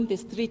can go on the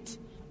street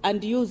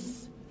and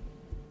use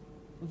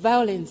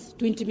violence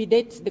to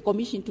intimidate the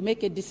Commission to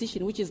make a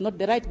decision which is not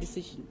the right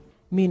decision.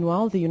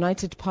 Meanwhile, the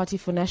United Party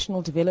for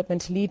National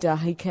Development leader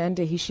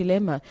Hakainde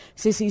Hichilema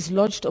says he's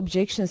lodged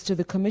objections to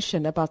the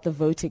Commission about the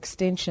vote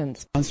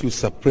extensions. Once you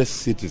suppress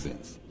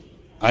citizens,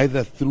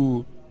 either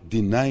through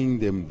denying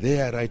them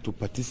their right to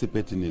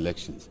participate in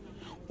elections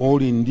or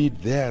indeed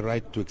their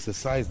right to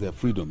exercise their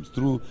freedoms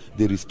through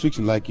the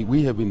restriction like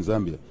we have in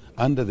Zambia.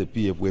 Under the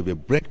PF, we have a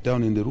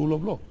breakdown in the rule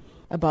of law.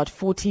 About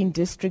 14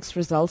 districts'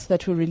 results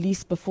that were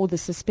released before the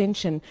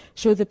suspension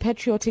show the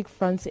Patriotic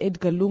Front's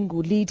Edgar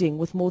Lungu leading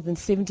with more than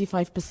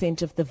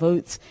 75% of the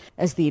votes,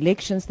 as the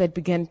elections that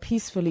began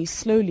peacefully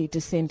slowly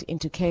descend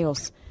into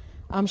chaos.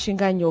 I'm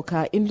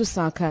Shinganyoka in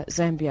Lusaka,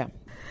 Zambia.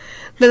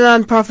 The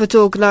non-profit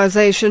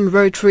organization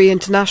Rotary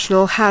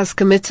International has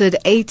committed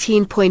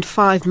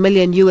 $18.5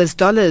 million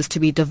to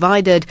be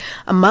divided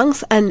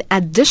amongst an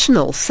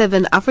additional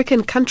 7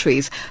 African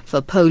countries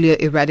for polio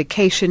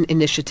eradication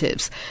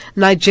initiatives.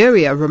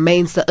 Nigeria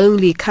remains the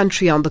only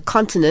country on the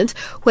continent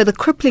where the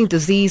crippling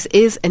disease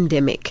is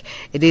endemic.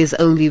 It is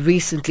only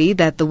recently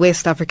that the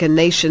West African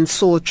nation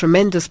saw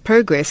tremendous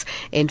progress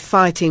in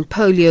fighting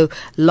polio,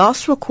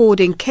 last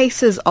recording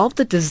cases of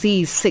the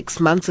disease 6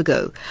 months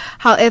ago.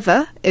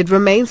 However, it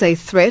remains a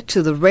threat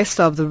to the rest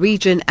of the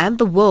region and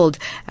the world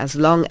as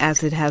long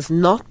as it has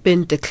not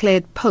been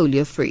declared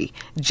polio-free.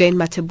 Jane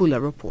Matebula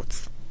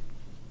reports.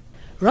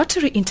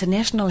 Rotary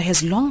International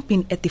has long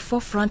been at the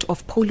forefront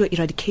of polio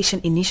eradication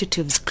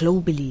initiatives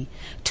globally.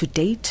 To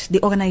date,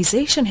 the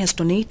organization has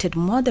donated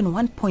more than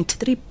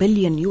 $1.3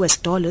 billion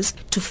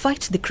to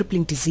fight the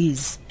crippling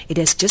disease. It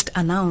has just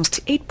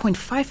announced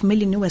 $8.5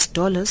 million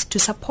to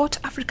support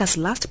Africa's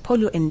last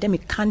polio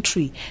endemic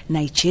country,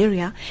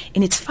 Nigeria,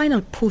 in its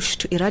final push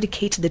to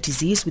eradicate the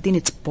disease within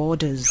its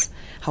borders.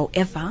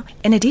 However,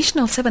 an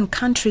additional 7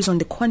 countries on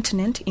the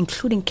continent,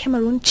 including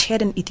Cameroon,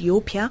 Chad and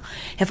Ethiopia,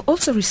 have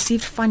also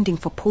received funding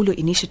for polio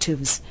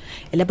initiatives.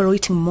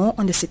 Elaborating more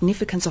on the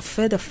significance of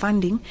further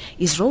funding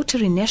is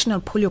Rotary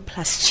National Polio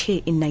Plus Chair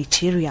in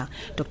Nigeria,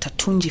 Dr.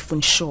 Tunji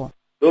Funshaw.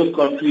 Those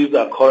countries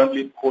are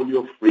currently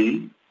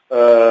polio-free.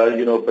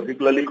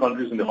 Particularly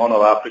countries in the Horn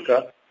of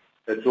Africa,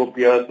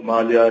 Ethiopia,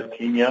 Somalia,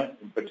 Kenya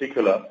in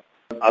particular.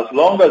 As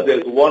long as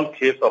there's one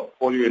case of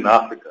polio in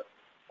Africa,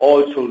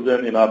 all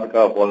children in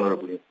Africa are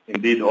vulnerable.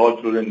 Indeed,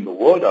 all children in the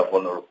world are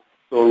vulnerable.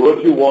 So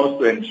Rotary wants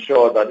to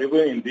ensure that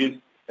even in this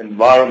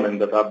environment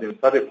that have been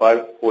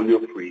certified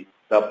polio-free,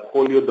 that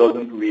polio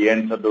doesn't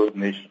re-enter those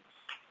nations.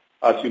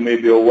 As you may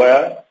be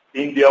aware,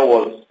 India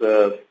was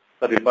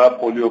certified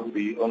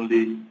polio-free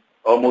only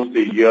almost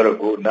a year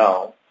ago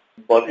now.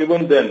 But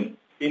even then,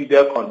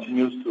 India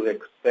continues to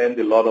expend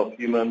a lot of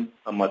human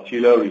and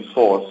material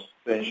resource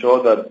to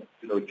ensure that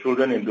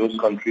children in those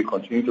countries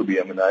continue to be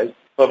immunized.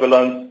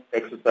 Surveillance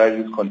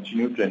exercises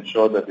continue to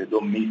ensure that they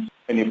don't miss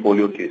any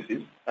polio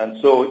cases.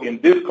 And so in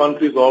these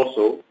countries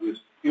also, we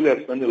still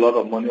expend a lot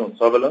of money on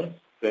surveillance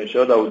to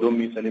ensure that we don't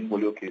miss any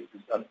polio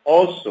cases. And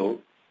also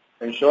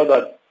ensure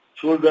that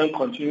children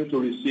continue to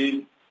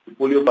receive the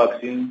polio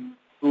vaccine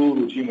through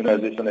routine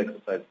immunization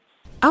exercises.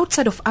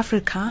 Outside of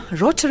Africa,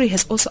 Rotary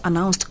has also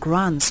announced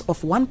grants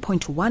of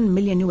 $1.1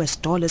 million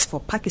for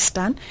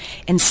Pakistan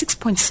and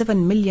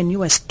 $6.7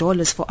 million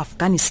for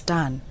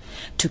Afghanistan.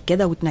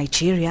 Together with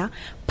Nigeria,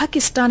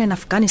 Pakistan and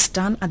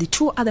Afghanistan are the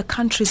 2 other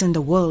countries in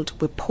the world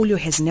where polio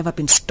has never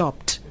been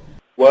stopped.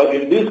 Well,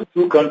 in these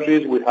 2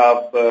 countries, we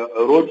have a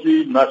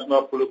Rotary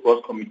National Polio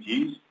Plus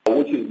Committees,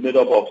 which is made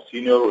up of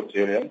senior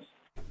Rotarians.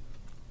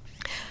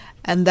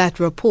 And that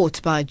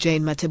report by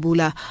Jane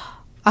Matebula.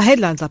 Our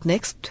headlines up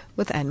next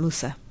with Anne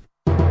Musa.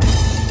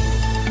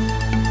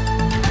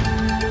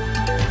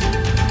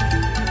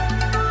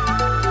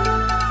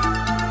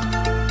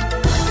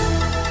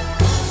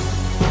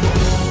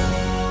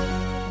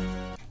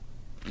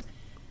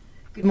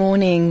 Good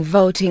morning.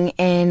 Voting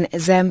in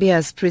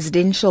Zambia's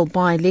presidential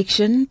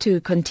by-election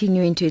to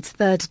continue into its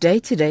 3rd day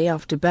today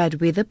after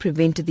bad weather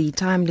prevented the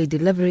timely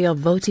delivery of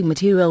voting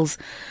materials.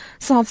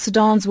 South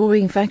Sudan's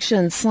warring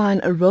factions sign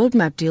a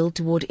roadmap deal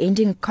toward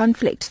ending a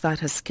conflict that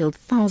has killed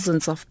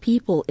thousands of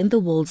people in the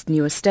world's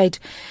newest state.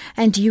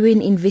 And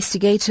UN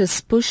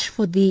investigators push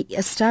for the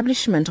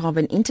establishment of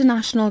an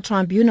international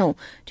tribunal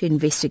to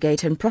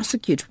investigate and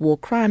prosecute war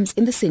crimes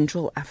in the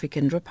Central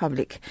African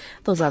Republic.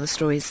 Those are the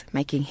stories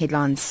making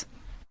headlines.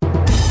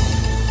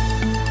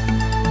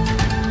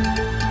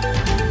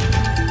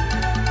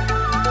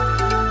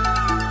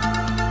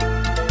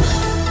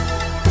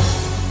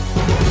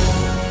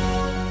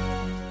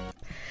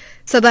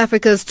 South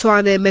Africa's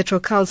Tshwane Metro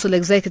Council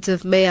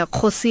Executive Mayor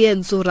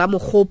Kgosientsho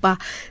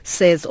Ramokgopa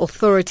says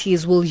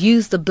authorities will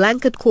use the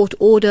blanket court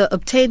order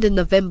obtained in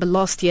November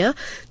last year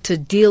to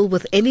deal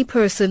with any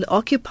person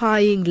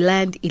occupying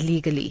land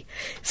illegally.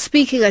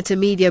 Speaking at a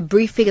media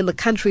briefing in the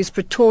country's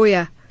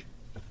Pretoria,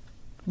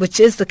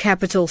 which is the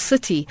capital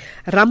city,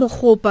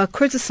 Ramokgopa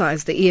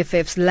criticized the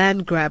EFF's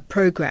land grab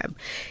program.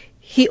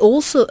 He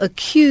also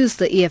accused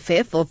the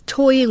EFF of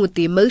toying with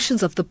the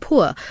emotions of the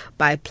poor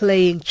by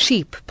playing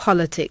cheap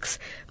politics.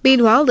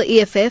 Meanwhile, the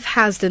EFF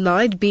has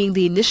denied being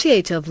the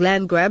initiator of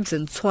land grabs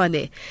in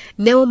Tshwane.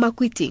 Neo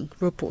Makwiting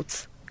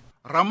reports.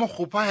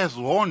 Ramokgopa has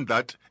warned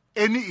that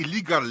any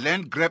illegal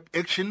land grab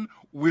action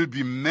will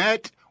be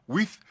met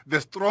with the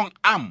strong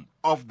arm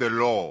of the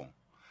law.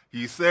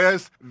 He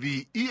says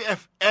the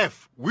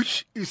EFF,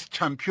 which is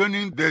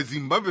championing the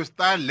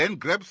Zimbabwe-style land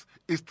grabs,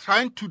 is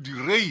trying to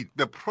derail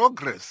the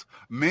progress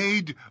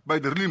made by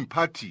the ruling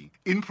party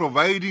in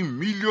providing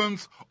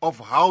millions of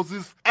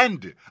houses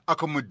and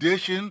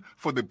accommodation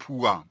for the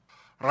poor.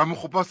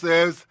 Ramokgopa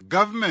says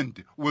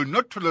government will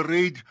not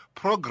tolerate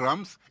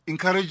programs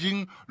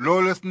encouraging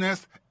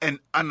lawlessness and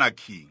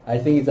anarchy. I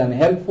think it's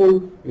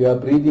unhelpful. You are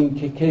breeding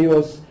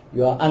chaos.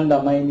 You are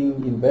undermining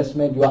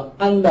investment. You are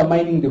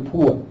undermining the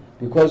poor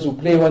because you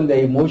play on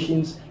their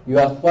emotions. You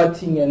are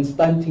thwarting and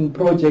stunting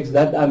projects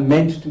that are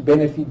meant to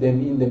benefit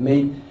them in the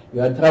main.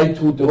 You are trying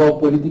to draw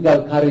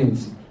political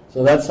currency.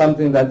 So that's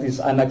something that is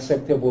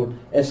unacceptable,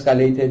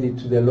 escalated it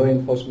to the law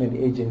enforcement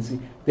agency.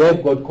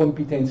 They've got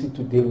competency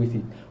to deal with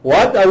it.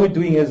 What are we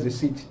doing as the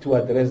city to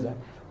address that?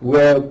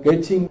 We're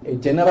getting a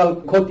general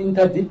court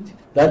interdict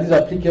that is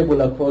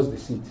applicable across the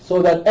city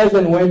so that as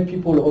and when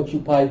people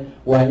occupy,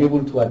 we're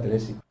able to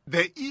address it.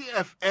 The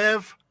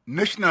EFF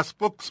national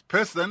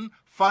spokesperson,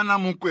 Fana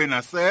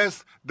Mukwena,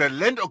 says the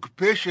land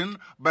occupation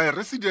by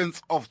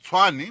residents of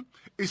Tshwane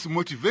is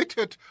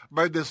motivated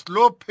by the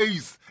slow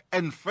pace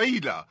and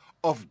failure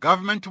of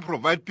government to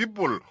provide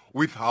people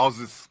with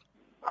houses.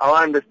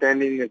 Our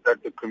understanding is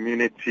that the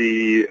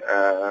community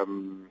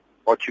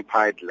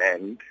occupied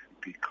land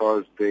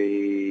because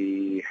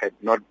they had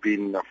not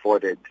been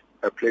afforded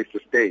a place to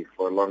stay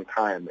for a long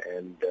time,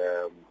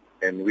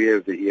 and we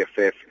as the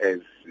EFF, as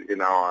in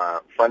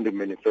our funding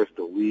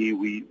manifesto,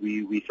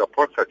 we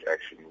support such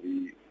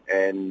action.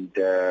 And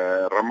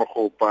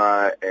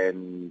Ramokgopa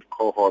and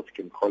cohorts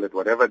can call it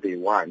whatever they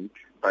want,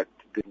 but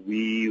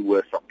we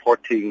were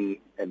supporting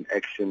an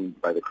action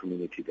by the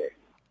community there.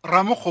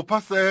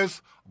 Ramokgopa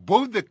says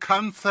both the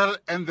council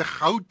and the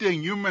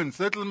Gauteng Human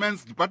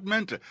Settlements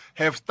Department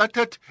have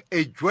started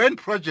a joint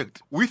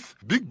project with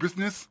big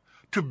business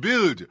to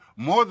build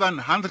more than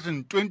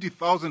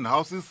 120,000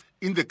 houses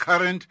in the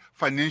current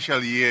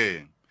financial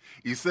year.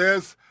 He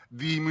says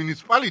the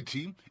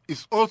municipality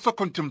is also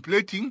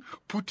contemplating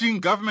putting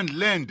government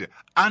land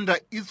under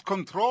its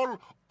control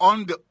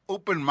on the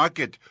open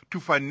market to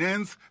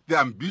finance the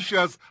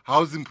ambitious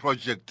housing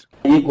project.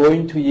 We're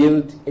going to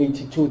yield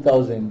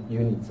 82,000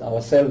 units,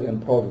 ourselves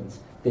and province.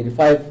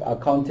 35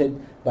 accounted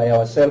by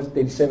ourselves,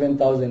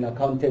 37,000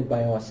 accounted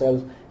by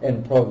ourselves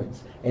and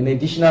province. An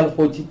additional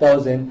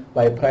 40,000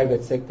 by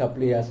private sector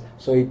players,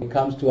 so it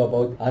comes to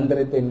about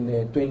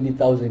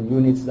 120,000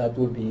 units that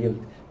will be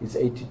yielded. It's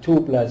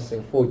 82 plus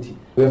 40.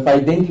 We have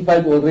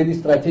identified already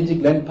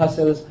strategic land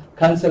parcels.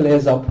 Council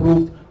has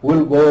approved.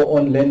 Will go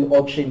on land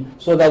auction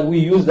so that we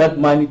use that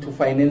money to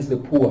finance the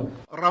poor.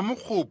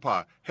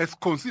 Ramokgopa has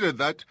considered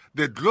that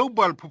the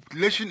global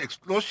population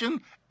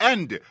explosion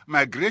and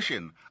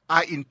migration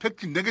are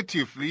impacting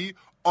negatively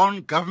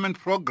on government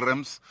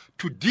programs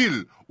to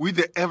deal with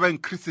the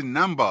ever-increasing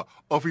number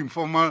of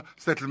informal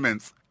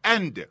settlements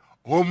and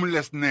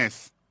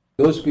homelessness.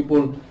 Those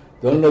people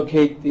don't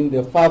locate in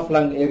the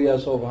far-flung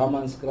areas of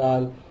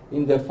Hammanskraal,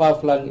 in the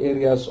far-flung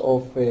areas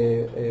of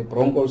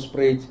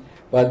Bronkhorstspruit,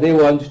 but they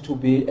want to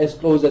be as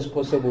close as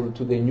possible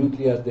to the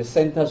nucleus, the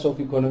centers of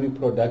economic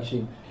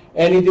production.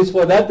 And it is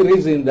for that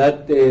reason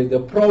that the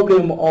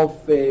problem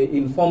of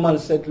informal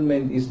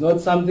settlement is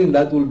not something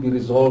that will be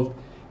resolved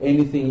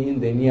anything in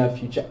the near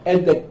future.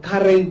 At the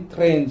current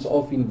trends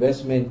of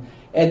investment,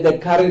 at the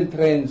current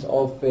trends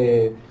of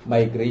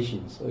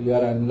migration. So you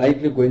are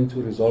unlikely going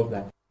to resolve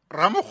that.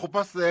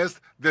 Ramokgopa says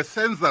the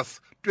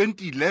census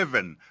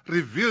 2011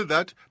 revealed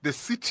that the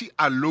city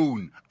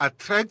alone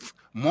attracts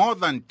more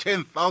than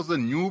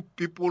 10,000 new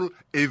people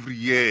every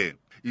year.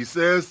 He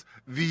says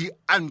the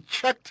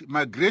unchecked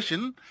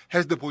migration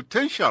has the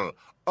potential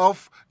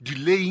of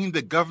delaying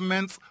the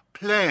government's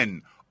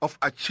plan of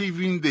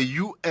achieving the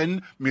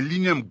UN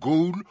Millennium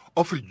Goal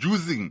of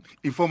reducing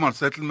informal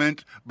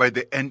settlement by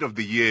the end of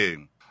the year.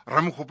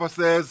 Ramokgopa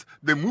says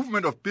the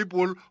movement of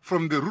people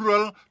from the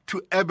rural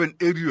to urban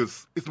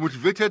areas is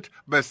motivated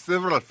by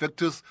several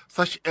factors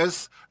such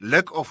as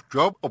lack of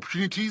job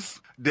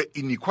opportunities, the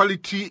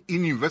inequality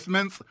in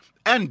investments,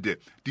 and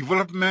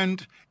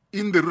development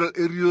in the rural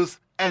areas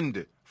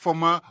and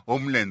former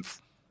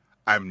homelands.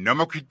 I'm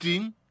Noma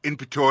Kwiting in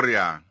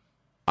Pretoria.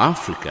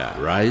 Africa,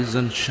 rise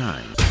and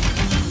shine.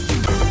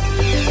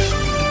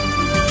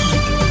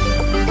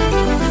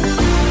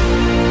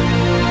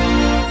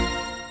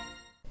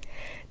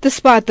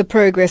 Despite the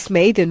progress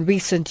made in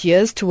recent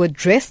years to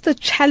address the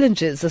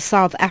challenges the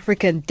South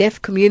African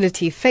deaf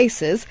community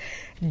faces,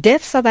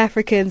 Deaf South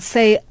Africans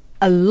say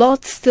a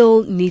lot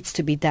still needs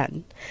to be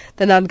done.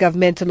 The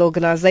non-governmental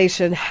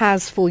organization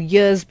has for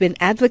years been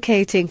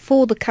advocating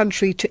for the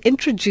country to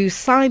introduce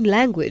sign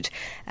language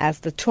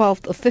as the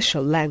 12th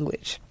official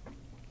language.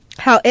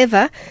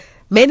 However,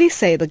 many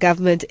say the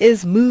government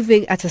is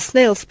moving at a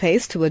snail's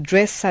pace to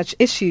address such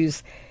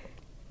issues.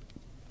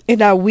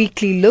 In our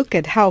weekly look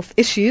at health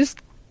issues,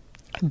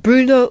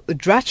 Bruno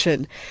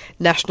Drachen,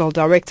 National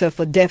Director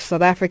for Deaf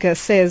South Africa,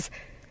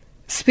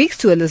 speaks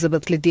to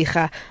Elizabeth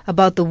Lidija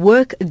about the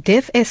work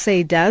Deaf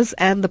SA does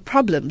and the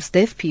problems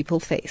deaf people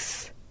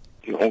face.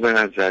 an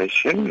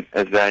organization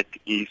that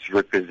is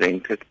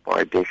represented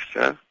by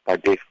DEFSA, by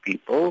deaf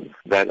people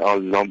that are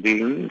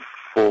lobbying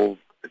for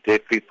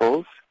deaf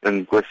people's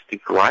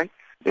linguistic rights.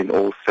 Then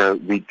also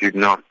we do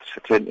not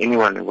turn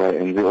anyone away,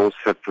 and we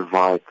also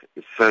provide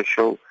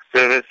social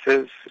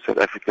services, South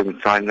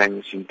African Sign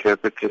Language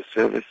interpreter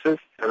services,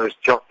 there is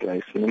job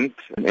placement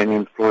and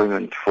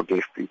employment for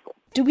deaf people.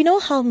 Do we know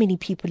how many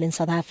people in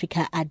South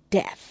Africa are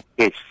deaf?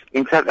 Yes.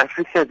 In South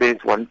Africa, there's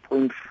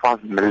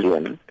 1.5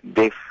 million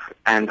deaf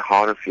and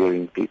hard of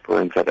hearing people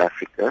in South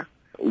Africa.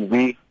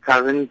 We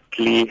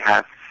currently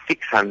have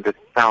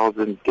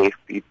 600,000 deaf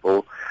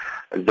people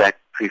that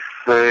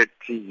prefer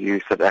to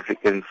use South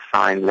African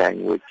Sign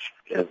Language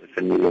as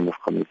a medium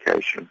of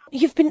communication.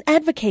 You've been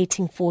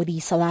advocating for the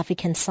South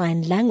African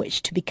Sign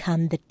Language to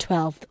become the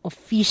 12th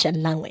official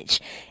language.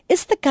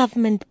 Is the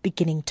government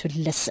beginning to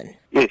listen?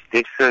 Yes,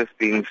 DEFSA has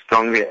been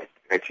strongly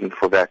advocating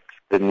for that.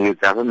 The new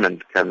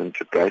government came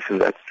into place, and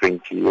that's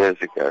 20 years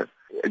ago.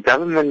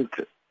 Government,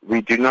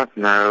 we do not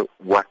know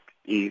what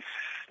is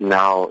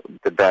now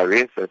the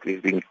barriers that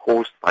is being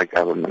caused by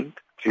government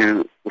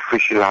to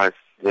officialize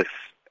this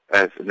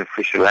as an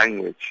official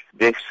language.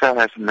 DEFSA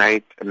has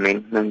made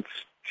amendments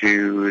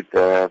to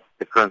the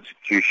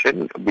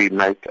Constitution. We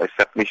made a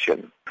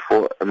submission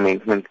for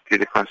amendment to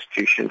the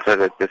Constitution so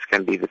that this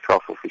can be the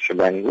 12th official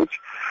language.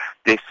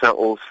 DEFSA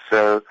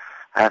also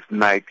have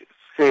made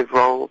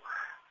several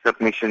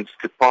submissions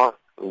to Parliament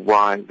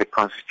why the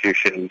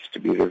Constitution needs to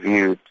be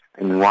reviewed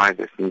and why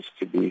this needs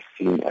to be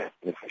seen as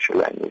an official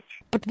language.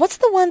 But what's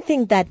the one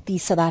thing that the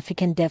South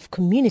African deaf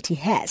community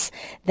has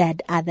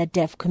that other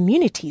deaf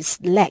communities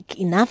lack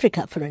in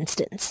Africa, for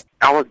instance?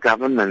 Our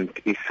government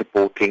is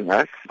supporting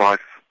us by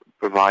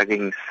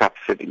providing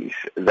subsidies.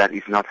 That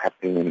is not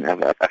happening in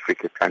other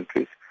African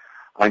countries.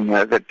 I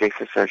know that deaf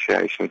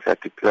associations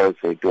had to close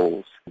their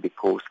doors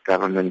because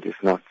government is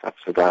not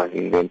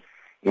subsidizing them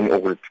in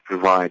order to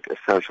provide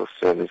social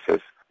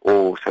services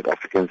or South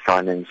African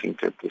Sign Language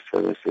interpreter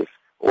services,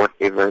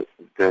 whatever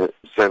the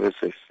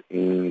services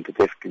in the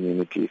deaf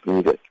community is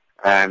needed.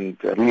 And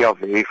we are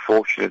very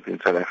fortunate in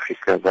South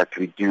Africa that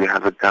we do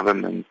have a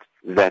government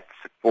that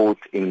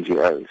supports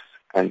NGOs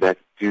and that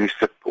do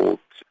support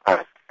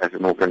us as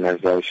an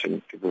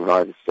organization to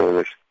provide a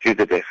service to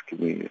the deaf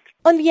community.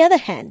 On the other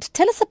hand,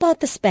 tell us about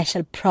the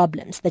special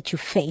problems that you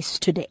face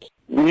today.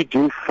 We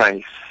do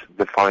face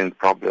the following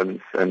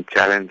problems and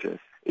challenges,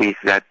 is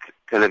that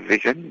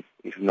television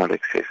is not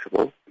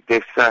accessible.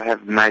 DEFSA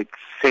have made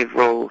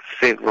several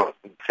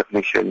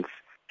submissions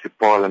to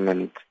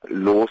Parliament.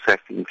 Laws have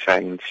been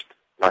changed,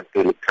 like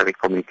the Electronic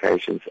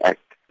Communications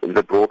Act.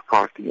 The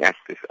Broadcasting Act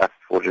is up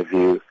for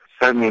review.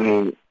 So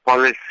many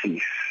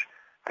policies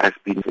has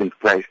been in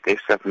place. DEFSA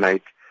have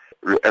made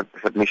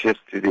submissions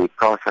to the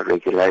CASA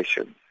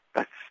regulations,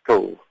 but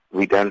still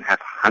we don't have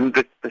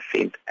 100%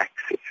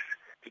 access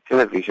to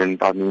television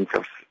by means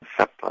of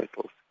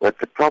subtitles. What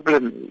the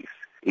problem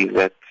is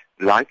that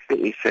like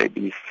the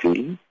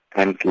SABC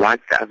and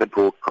like the other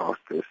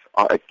broadcasters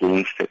are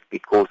against it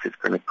because it's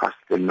going to cost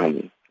them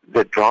money.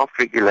 The draft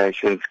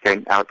regulations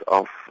came out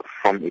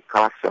from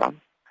ICASA,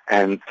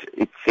 and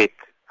it said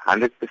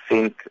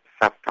 100%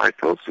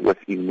 subtitles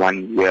within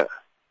 1 year.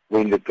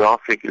 When the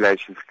draft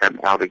regulations came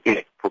out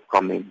again for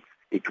comments,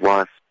 it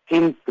was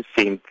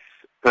 10%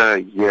 per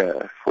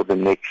year for the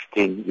next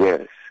 10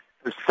 years.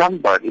 So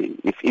somebody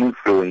is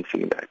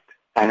influencing that.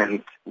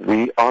 And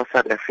we are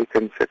South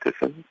African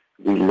citizens.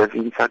 We live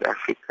in South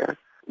Africa.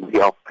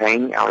 We are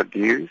paying our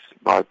dues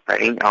by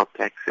paying our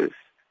taxes.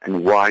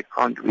 And why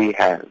can't we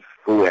have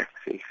full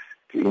access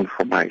to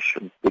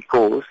information?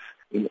 Because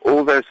in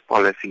all those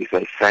policies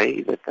they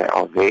say that they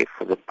are there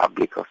for the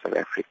public of South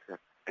Africa.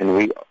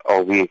 And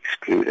are we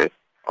excluded?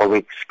 Are we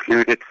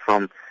excluded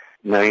from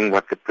knowing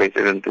what the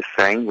president is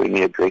saying when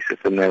he addresses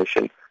the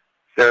nation?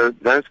 So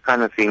those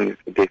kind of things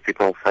that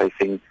people are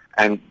facing,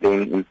 and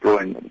then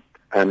employment.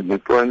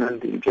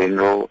 Employment in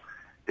general,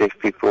 deaf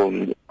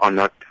people are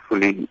not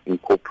fully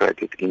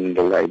incorporated in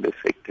the labor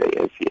sector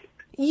as yet.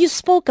 You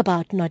spoke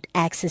about not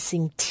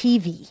accessing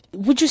TV.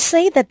 Would you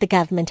say that the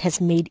government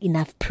has made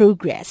enough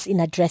progress in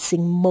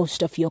addressing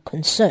most of your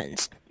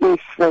concerns? Yes,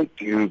 they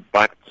do,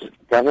 but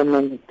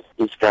government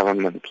is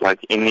government.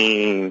 Like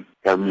any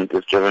government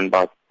is driven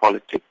by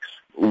politics.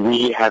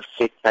 We have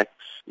setbacks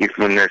if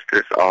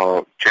ministers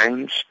are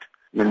changed.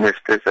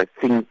 Ministers, I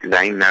think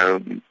they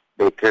know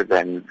better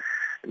than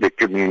the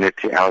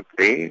community out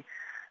there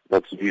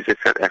that uses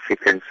South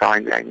African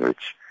Sign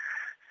Language.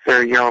 So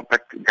yeah,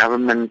 but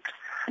government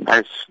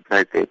has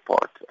played their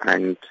part,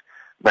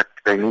 but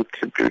they need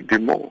to do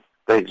more.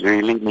 They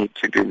really need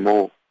to do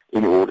more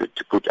in order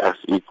to put us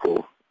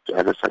equal to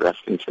other South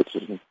African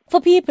citizens. For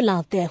people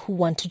out there who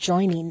want to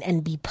join in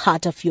and be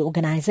part of your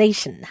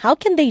organization, how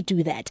can they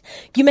do that?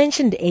 You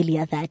mentioned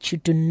earlier that you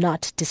do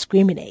not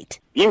discriminate.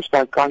 Yes,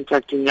 by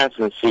contacting us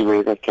and see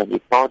where they can be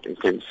part, and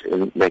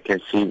they can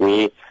see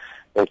where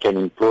they can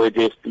employ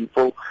these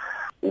people,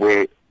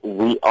 where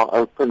we are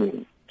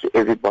open to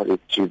everybody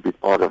to be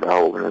part of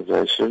our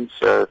organization.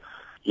 So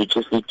you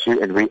just need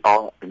to, and we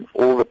are in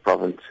all the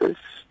provinces.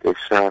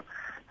 There's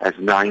has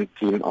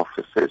 19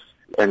 offices,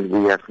 and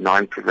we have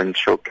 9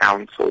 provincial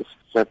councils.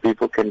 So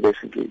people can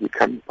definitely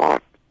become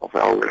part of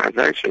our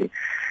organization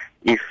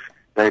if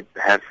they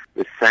have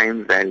the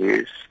same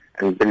values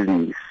and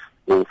beliefs,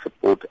 will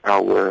support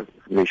our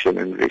mission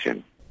and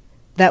vision.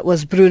 That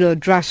was Bruno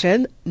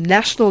Drashen,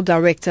 National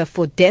Director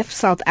for Deaf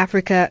South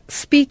Africa,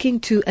 speaking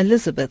to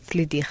Elizabeth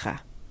Lidicha.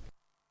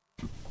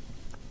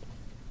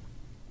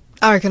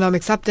 Our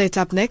economics update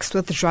up next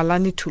with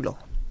Jwalani Tulo.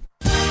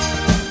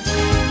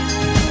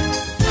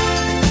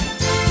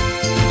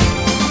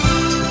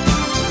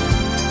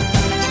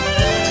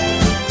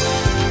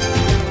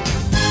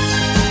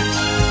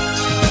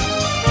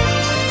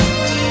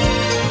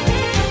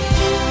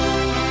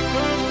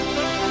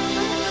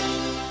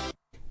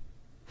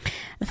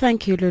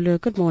 Thank you, Lulu.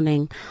 Good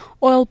morning.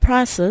 Oil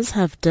prices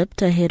have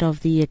dipped ahead of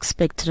the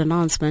expected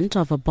announcement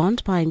of a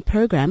bond buying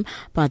program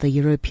by the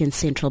European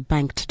Central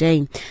Bank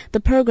today.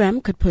 The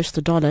program could push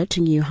the dollar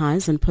to new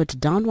highs and put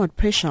downward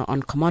pressure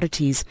on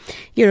commodities.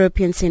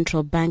 European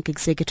Central Bank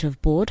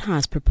Executive Board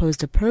has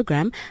proposed a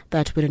program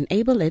that would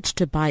enable it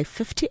to buy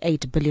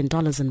 $58 billion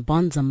in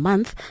bonds a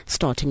month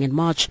starting in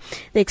March.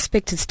 The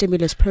expected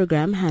stimulus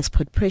program has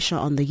put pressure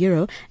on the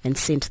euro and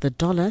sent the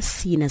dollar,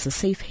 seen as a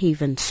safe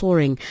haven,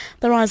 soaring.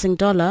 The rising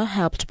dollar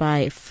helped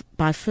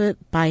further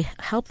by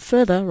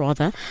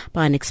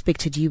an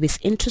expected U.S.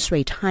 interest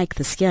rate hike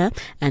this year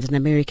and an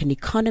American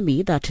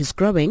economy that is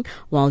growing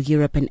while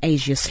Europe and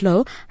Asia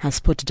slow, has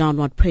put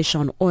downward pressure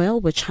on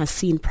oil, which has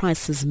seen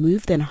prices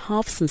move in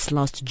half since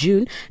last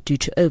June due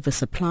to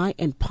oversupply,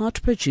 in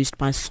part produced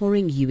by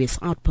soaring U.S.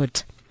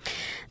 output.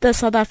 The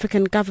South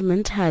African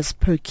government has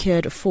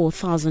procured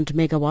 4,000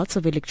 megawatts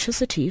of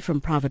electricity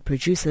from private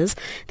producers.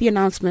 The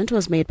announcement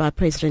was made by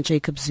President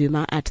Jacob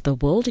Zuma at the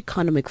World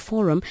Economic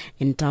Forum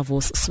in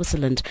Davos,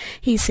 Switzerland.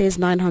 He says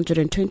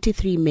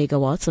 923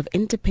 megawatts of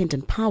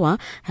independent power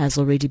has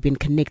already been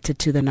connected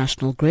to the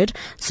national grid.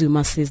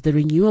 Zuma says the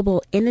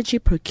renewable energy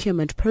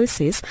procurement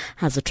process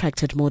has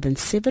attracted more than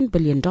 $7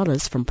 billion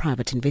from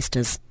private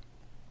investors.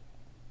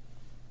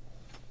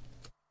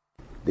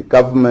 The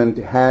government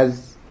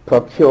has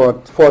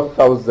procured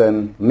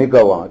 4,000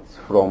 megawatts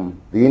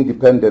from the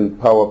independent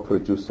power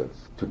producers.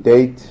 To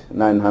date,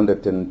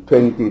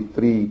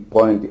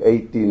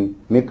 923.18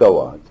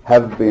 megawatts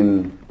have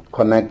been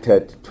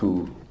connected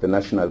to the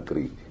national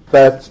grid.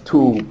 First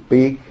 2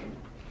 big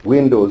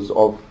windows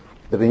of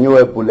the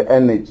renewable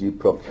energy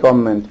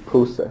procurement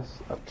process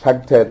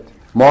attracted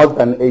more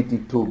than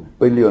 82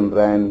 billion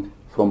rand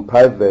from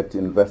private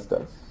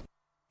investors.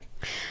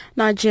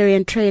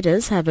 Nigerian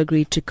traders have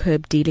agreed to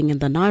curb dealing in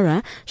the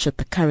naira should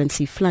the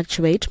currency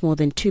fluctuate more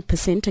than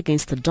 2%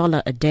 against the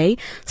dollar a day.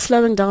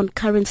 Slowing down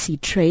currency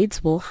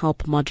trades will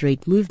help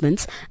moderate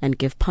movements and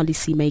give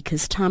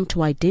policymakers time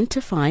to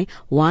identify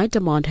why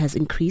demand has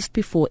increased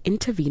before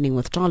intervening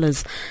with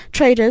dollars.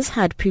 Traders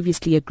had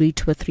previously agreed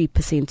to a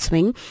 3%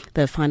 swing.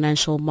 The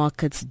Financial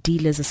Markets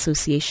Dealers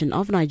Association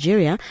of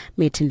Nigeria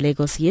met in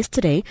Lagos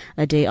yesterday,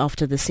 a day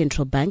after the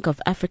Central Bank of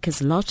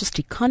Africa's largest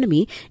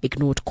economy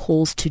ignored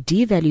calls to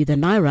devalue the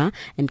naira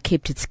and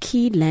kept its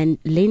key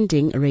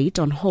lending rate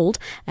on hold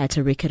at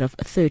a record of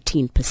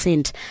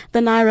 13%. The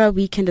naira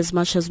weakened as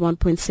much as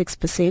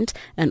 1.6%,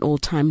 an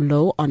all-time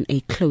low on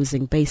a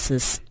closing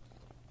basis.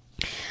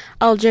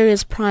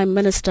 Algeria's Prime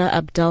Minister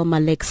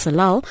Abdelmalek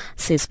Salal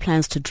says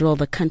plans to drill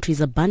the country's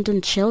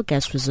abundant shale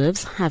gas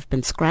reserves have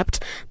been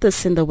scrapped.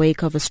 This in the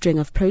wake of a string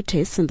of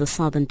protests in the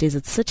southern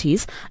desert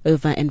cities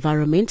over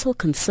environmental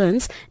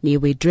concerns near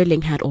where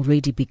drilling had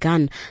already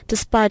begun.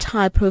 Despite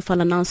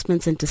high-profile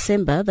announcements in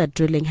December that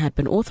drilling had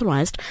been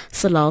authorized,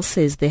 Salal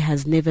says there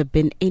has never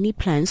been any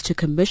plans to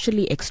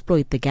commercially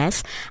exploit the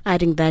gas,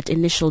 adding that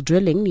initial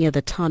drilling near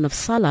the town of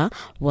Salah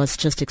was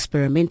just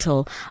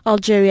experimental.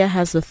 Algeria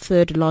has the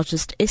third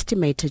largest estimated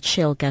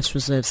shale gas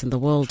reserves in the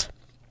world.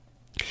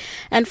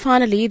 And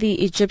finally, the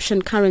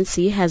Egyptian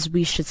currency has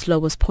reached its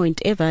lowest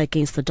point ever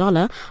against the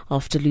dollar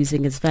after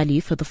losing its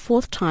value for the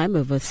 4th time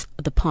over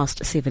the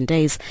past 7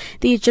 days.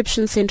 The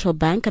Egyptian Central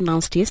Bank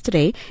announced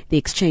yesterday the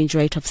exchange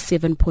rate of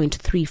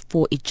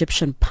 7.34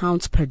 Egyptian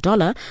pounds per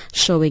dollar,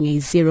 showing a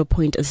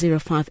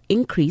 0.05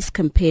 increase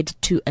compared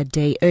to a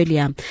day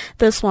earlier.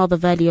 This while the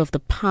value of the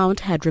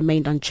pound had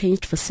remained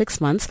unchanged for 6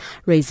 months,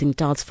 raising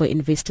doubts for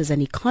investors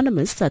and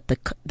economists that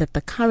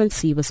the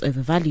currency was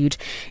overvalued.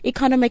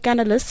 Economic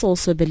analysts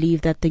also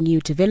believe that the new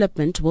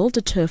development will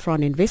deter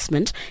foreign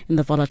investment in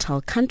the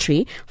volatile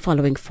country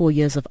following 4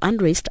 years of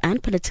unrest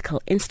and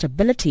political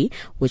instability,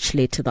 which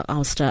led to the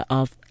ouster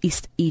of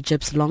East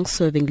Egypt's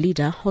long-serving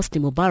leader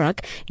Hosni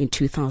Mubarak in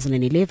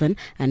 2011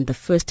 and the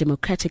first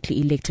democratically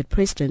elected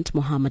president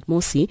Mohamed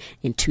Morsi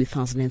in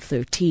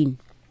 2013.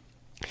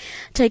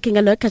 Taking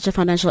a look at your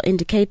financial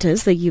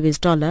indicators, the US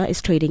dollar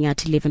is trading at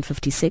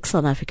 11.56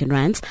 South African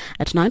rands,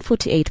 at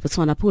 9.48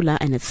 Botswana Pula,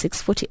 and at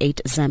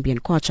 6.48 Zambian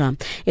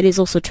Kwacha. It is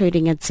also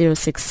trading at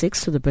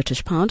 0.66 to the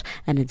British pound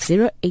and at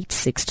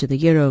 0.86 to the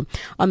euro.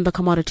 On the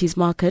commodities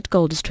market,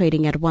 gold is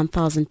trading at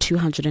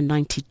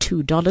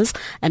 $1,292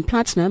 and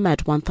platinum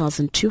at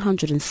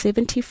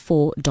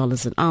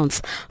 $1,274 an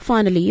ounce.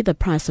 Finally, the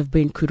price of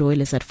Brent crude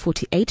oil is at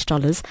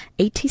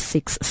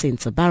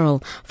 $48.86 a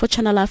barrel. For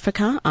Channel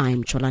Africa,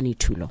 I'm Cholani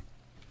Tulo.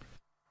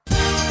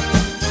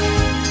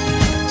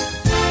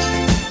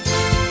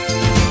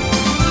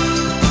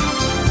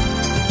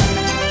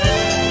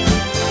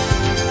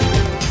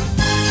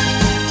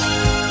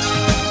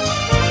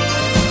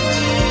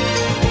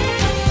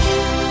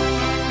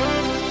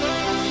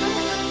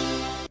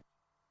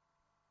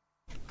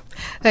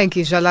 Thank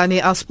you,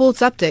 Jalani. Our sports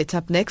update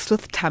up next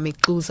with Tammy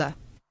Kuza.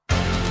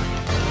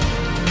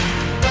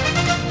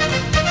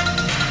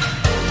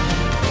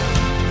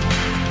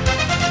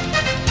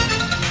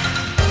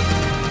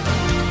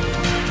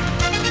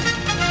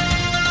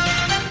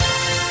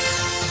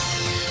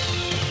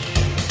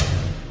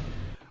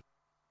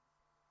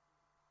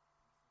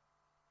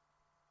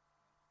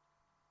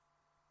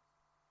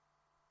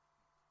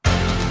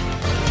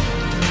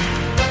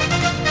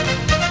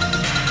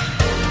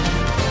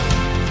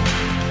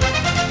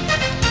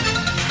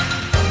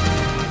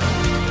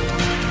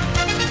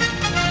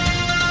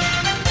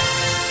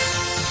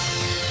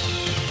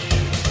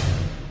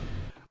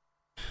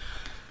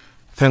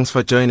 Thanks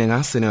for joining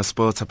us in our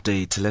sports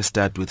update. Let's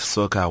start with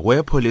soccer,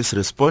 where police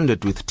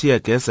responded with tear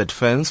gas at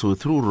fans who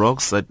threw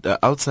rocks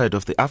outside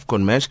of the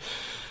AFCON match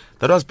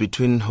that was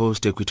between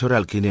host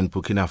Equatorial Guinea and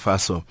Burkina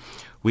Faso.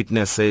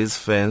 Witness says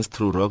fans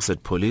threw rocks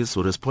at police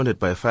who responded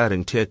by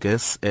firing tear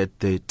gas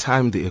at the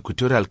time the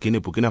Equatorial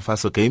Guinea-Burkina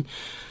Faso game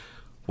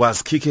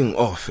was kicking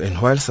off,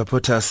 and while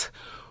supporters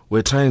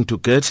were trying to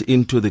get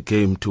into the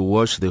game to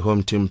watch the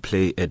home team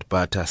play at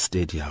Bata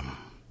Stadium.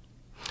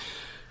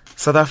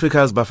 South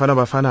Africa's Bafana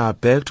Bafana are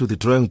back to the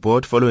drawing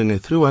board following a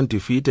 3-1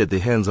 defeat at the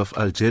hands of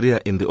Algeria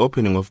in the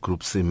opening of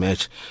Group C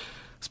match.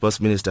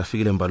 Sports Minister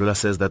Fikile Mbalula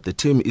says that the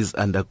team is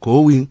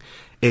undergoing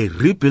a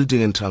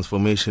rebuilding and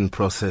transformation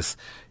process.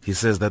 He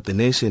says that the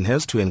nation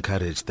has to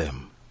encourage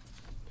them.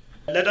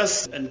 Let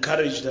us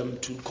encourage them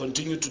to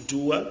continue to do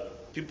well.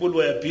 People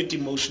were a bit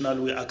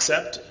emotional, we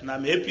accept, and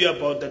I'm happy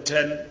about the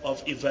turn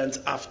of events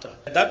after.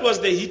 That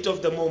was the heat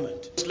of the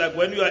moment. It's like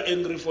when you are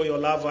angry for your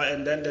lover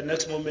and then the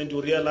next moment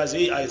you realize,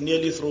 hey, I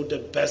nearly threw the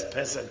best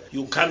person.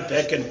 You come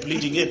back and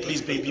pleading, hey,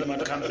 please baby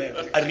man, come back.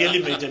 I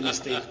really made a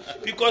mistake.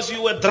 Because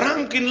you were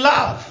drunk in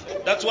love.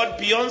 That's what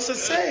Beyonce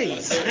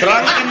says.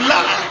 Drunk in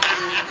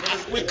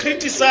love. We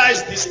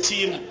criticize this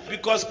team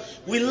because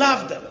we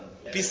love them.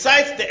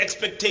 Besides the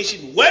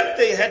expectation, when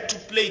they had to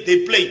play,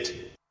 they played.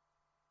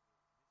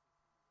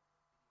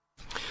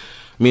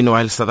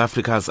 Meanwhile, South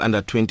Africa's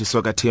under-20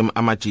 soccer team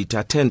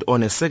Amajita turned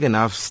on a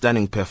second-half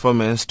stunning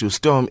performance to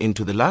storm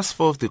into the last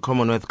four of the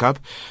Commonwealth Cup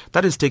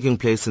that is taking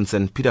place in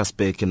St.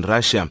 Petersburg in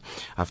Russia.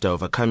 After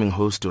overcoming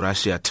host to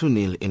Russia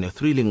 2-0 in a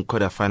thrilling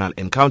quarter-final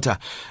encounter,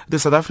 the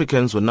South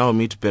Africans will now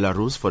meet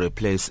Belarus for a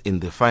place in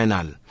the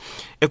final.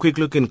 A quick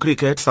look in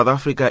cricket. South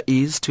Africa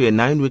eased to a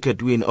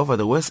 9-wicket win over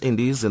the West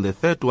Indies in the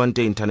third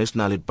one-day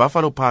international at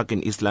Buffalo Park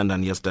in East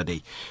London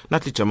yesterday.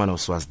 Natalie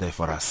Chamanos was there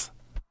for us.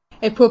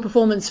 A poor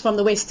performance from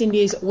the West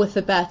Indies with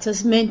the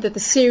batters meant that the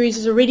series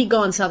has already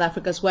gone South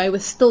Africa's way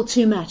with still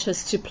 2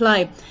 matches to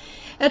play.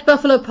 At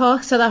Buffalo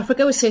Park, South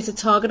Africa was set a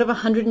target of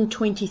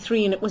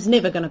 123 and it was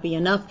never going to be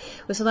enough,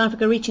 with South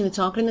Africa reaching the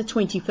target in the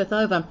 25th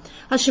over.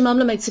 Hashim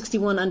Amla made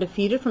 61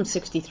 undefeated from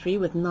 63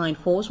 with 9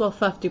 fours, while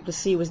Faf du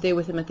Plessis was there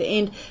with him at the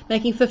end,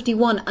 making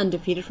 51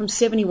 undefeated from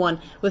 71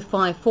 with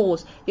 5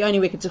 fours. The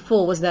only wicket to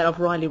fall was that of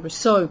Riley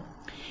Rousseau.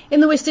 In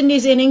the West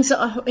Indies innings,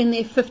 in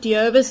their 50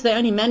 overs, they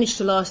only managed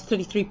to last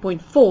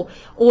 33.4,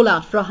 all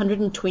out for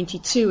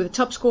 122, with a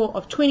top score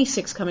of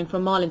 26 coming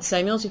from Marlon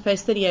Samuels, who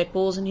faced 38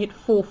 balls and hit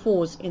 4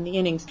 fours in the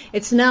innings.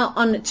 It's now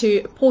on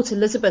to Port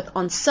Elizabeth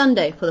on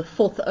Sunday for the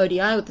 4th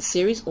ODI, with the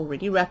series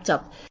already wrapped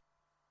up.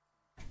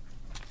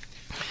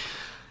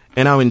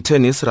 And now in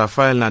tennis,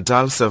 Rafael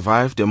Nadal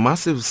survived a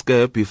massive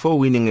scare before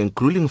winning a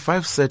grueling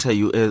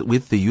 5-setter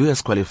with the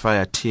US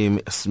qualifier Tim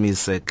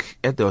Smisek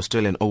at the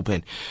Australian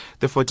Open.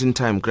 The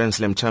 14-time Grand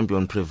Slam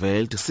champion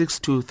prevailed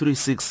 6-2,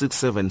 3-6,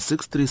 6-7,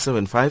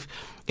 6-3, 7-5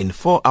 in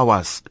 4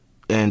 hours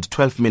and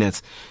 12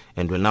 minutes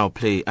and will now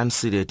play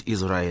unseeded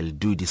Israel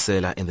Dudi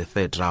Sela in the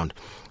third round.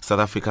 South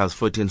Africa's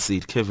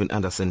 14th-seed Kevin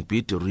Anderson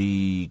beat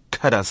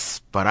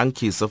Ricardas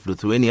Barankis of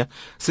Lithuania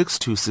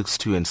 6-2,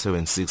 6-2 and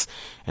 7-6.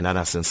 And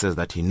Anderson says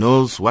that he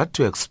knows what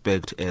to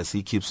expect as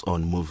he keeps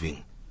on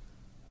moving.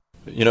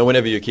 You know,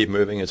 whenever you keep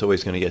moving, it's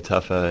always going to get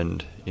tougher,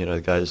 and you know,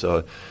 the guys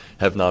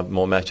have now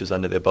more matches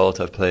under their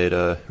belt. I've played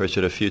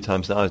Richard a few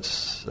times now.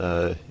 It's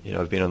you know,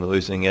 I've been on the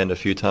losing end a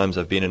few times.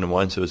 I've been in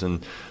once. It was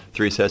in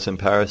 3 sets in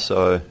Paris,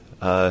 so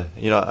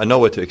you know, I know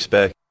what to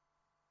expect.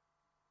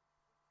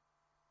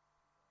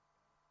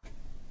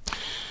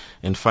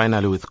 And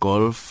finally, with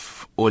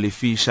golf, Oli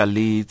Fischer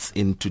leads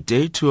into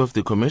day 2 of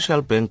the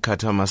Commercial Bank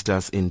Qatar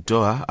Masters in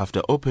Doha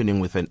after opening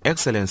with an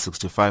excellent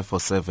 65 for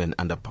 7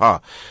 under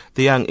par.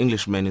 The young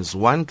Englishman is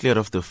one clear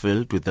of the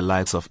field with the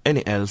likes of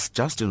Annie Els,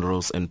 Justin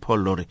Rose and Paul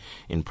Lawrie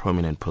in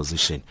prominent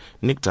position.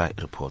 Nick Dye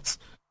reports.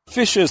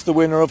 Fischer's the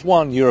winner of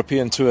one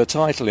European Tour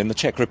title in the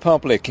Czech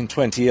Republic in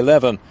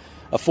 2011.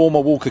 A former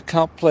Walker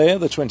Cup player,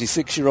 the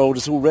 26-year-old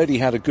has already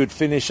had a good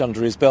finish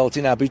under his belt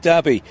in Abu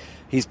Dhabi.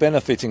 He's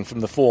benefiting from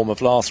the form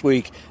of last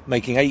week,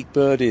 making 8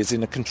 birdies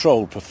in a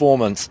controlled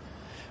performance.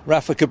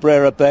 Rafa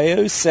Cabrera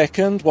Bello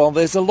second, while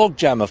there's a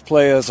logjam of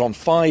players on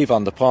 5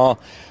 under par.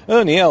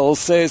 Ernie Els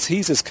says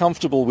he's as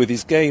comfortable with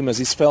his game as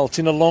he's felt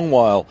in a long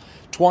while.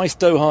 Twice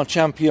Doha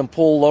champion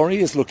Paul Lawrie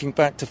is looking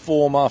back to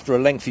form after a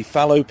lengthy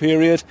fallow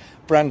period.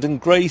 Brandon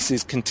Grace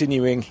is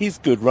continuing his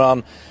good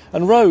run.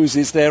 And Rose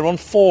is there on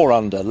 4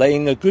 under,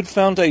 laying a good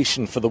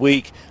foundation for the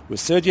week, with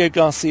Sergio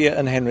Garcia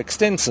and Henrik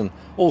Stenson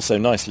also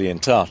nicely in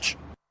touch.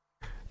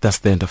 That's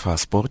the end of our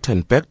sport,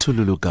 and back to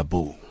Lulu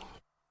Gabu.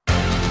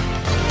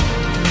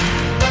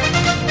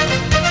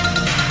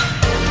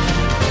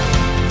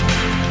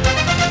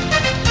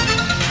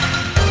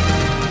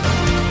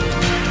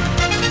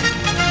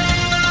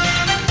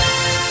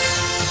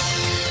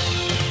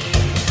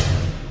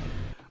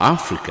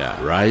 Africa,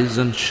 rise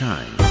and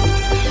shine.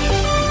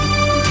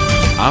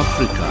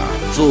 Africa,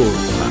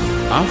 zorka.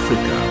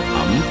 Africa,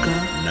 amka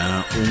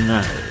na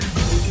ung'are.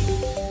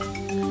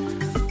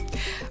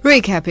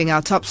 Recapping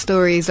our top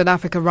stories on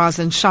Africa Rise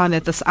and Shine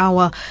at this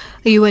hour,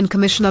 the UN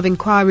Commission of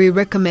Inquiry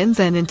recommends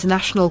an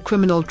international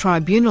criminal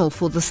tribunal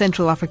for the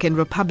Central African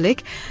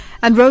Republic,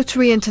 and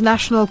Rotary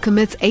International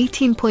commits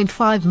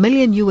 $18.5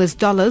 million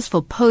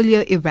for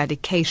polio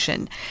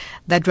eradication.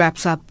 That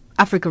wraps up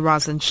Africa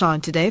Rise and Shine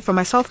today. For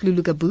myself,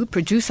 Lulu Gabu,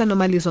 producer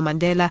Nomalizo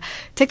Mandela,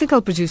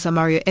 technical producer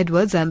Mario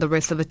Edwards and the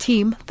rest of the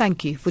team,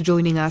 thank you for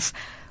joining us.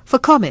 For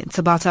comments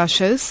about our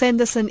show,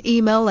 send us an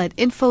email at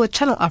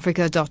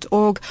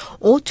info@channelafrica.org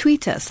or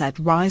tweet us at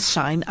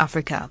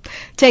RiseShineAfrica.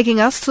 Taking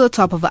us to the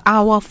top of the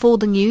hour for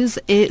the news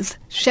is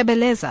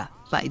Shebeleza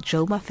by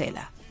Joe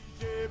Mafela.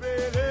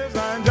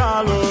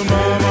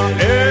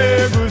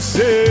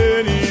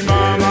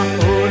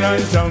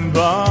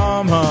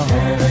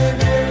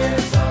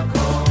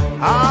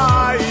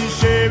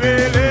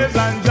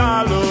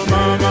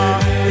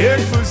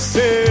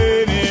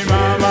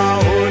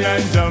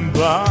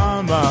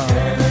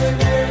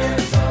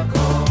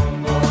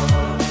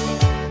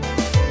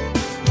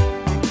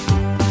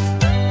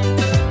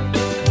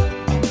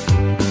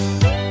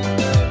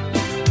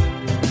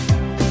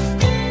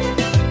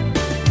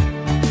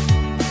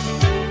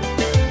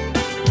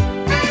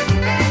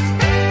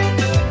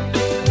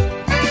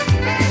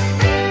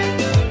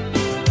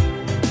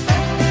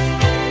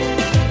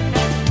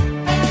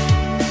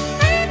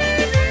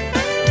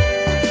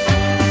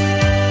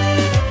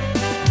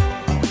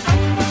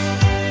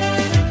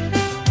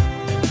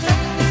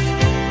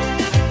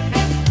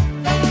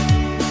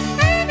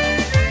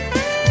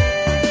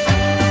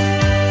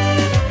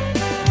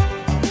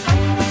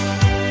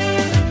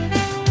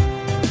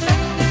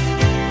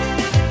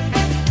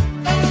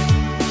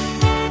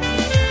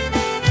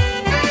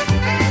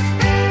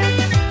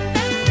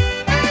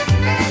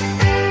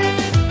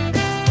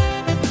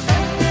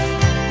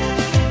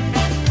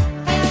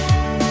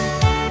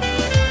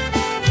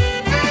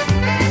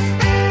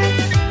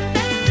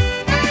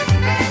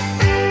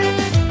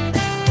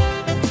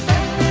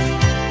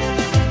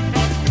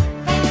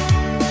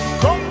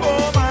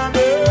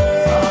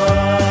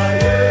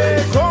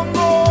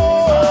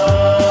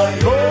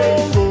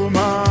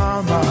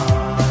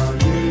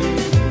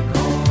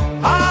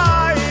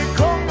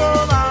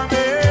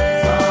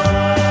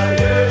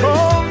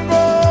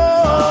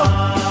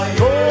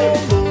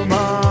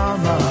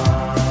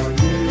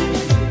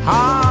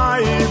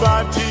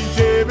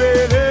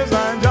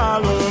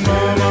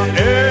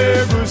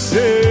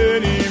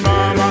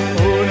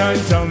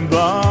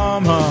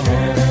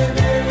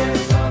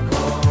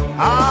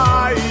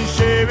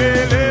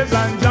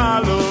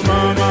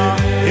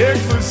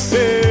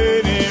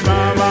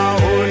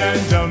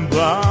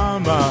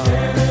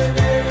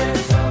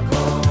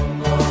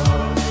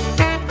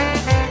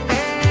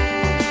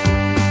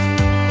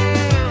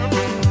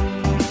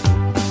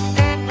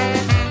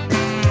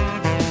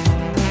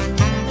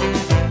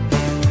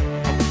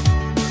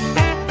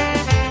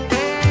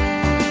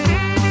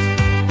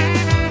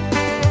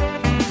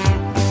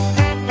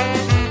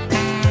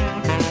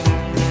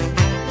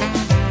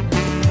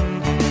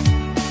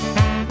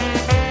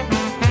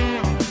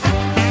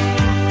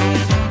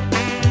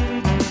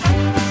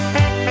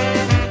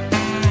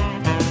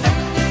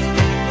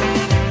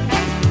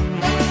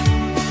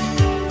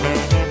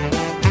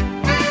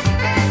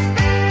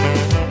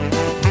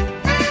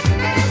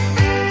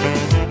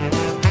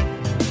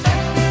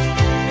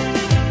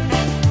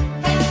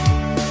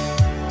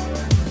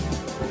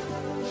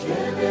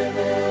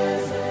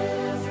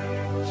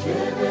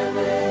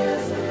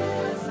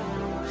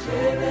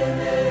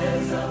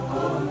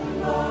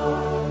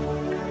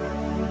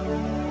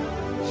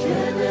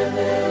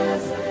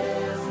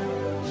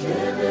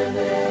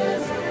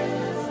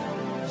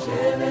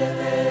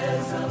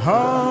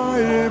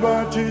 Hayi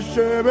bathi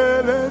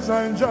shebeleza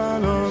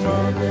njalo ma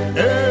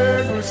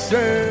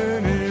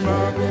ekuseni ma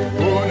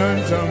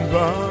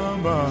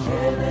unantambama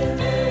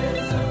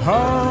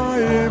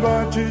Hayi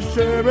bathi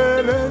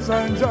shebeleza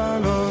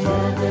njalo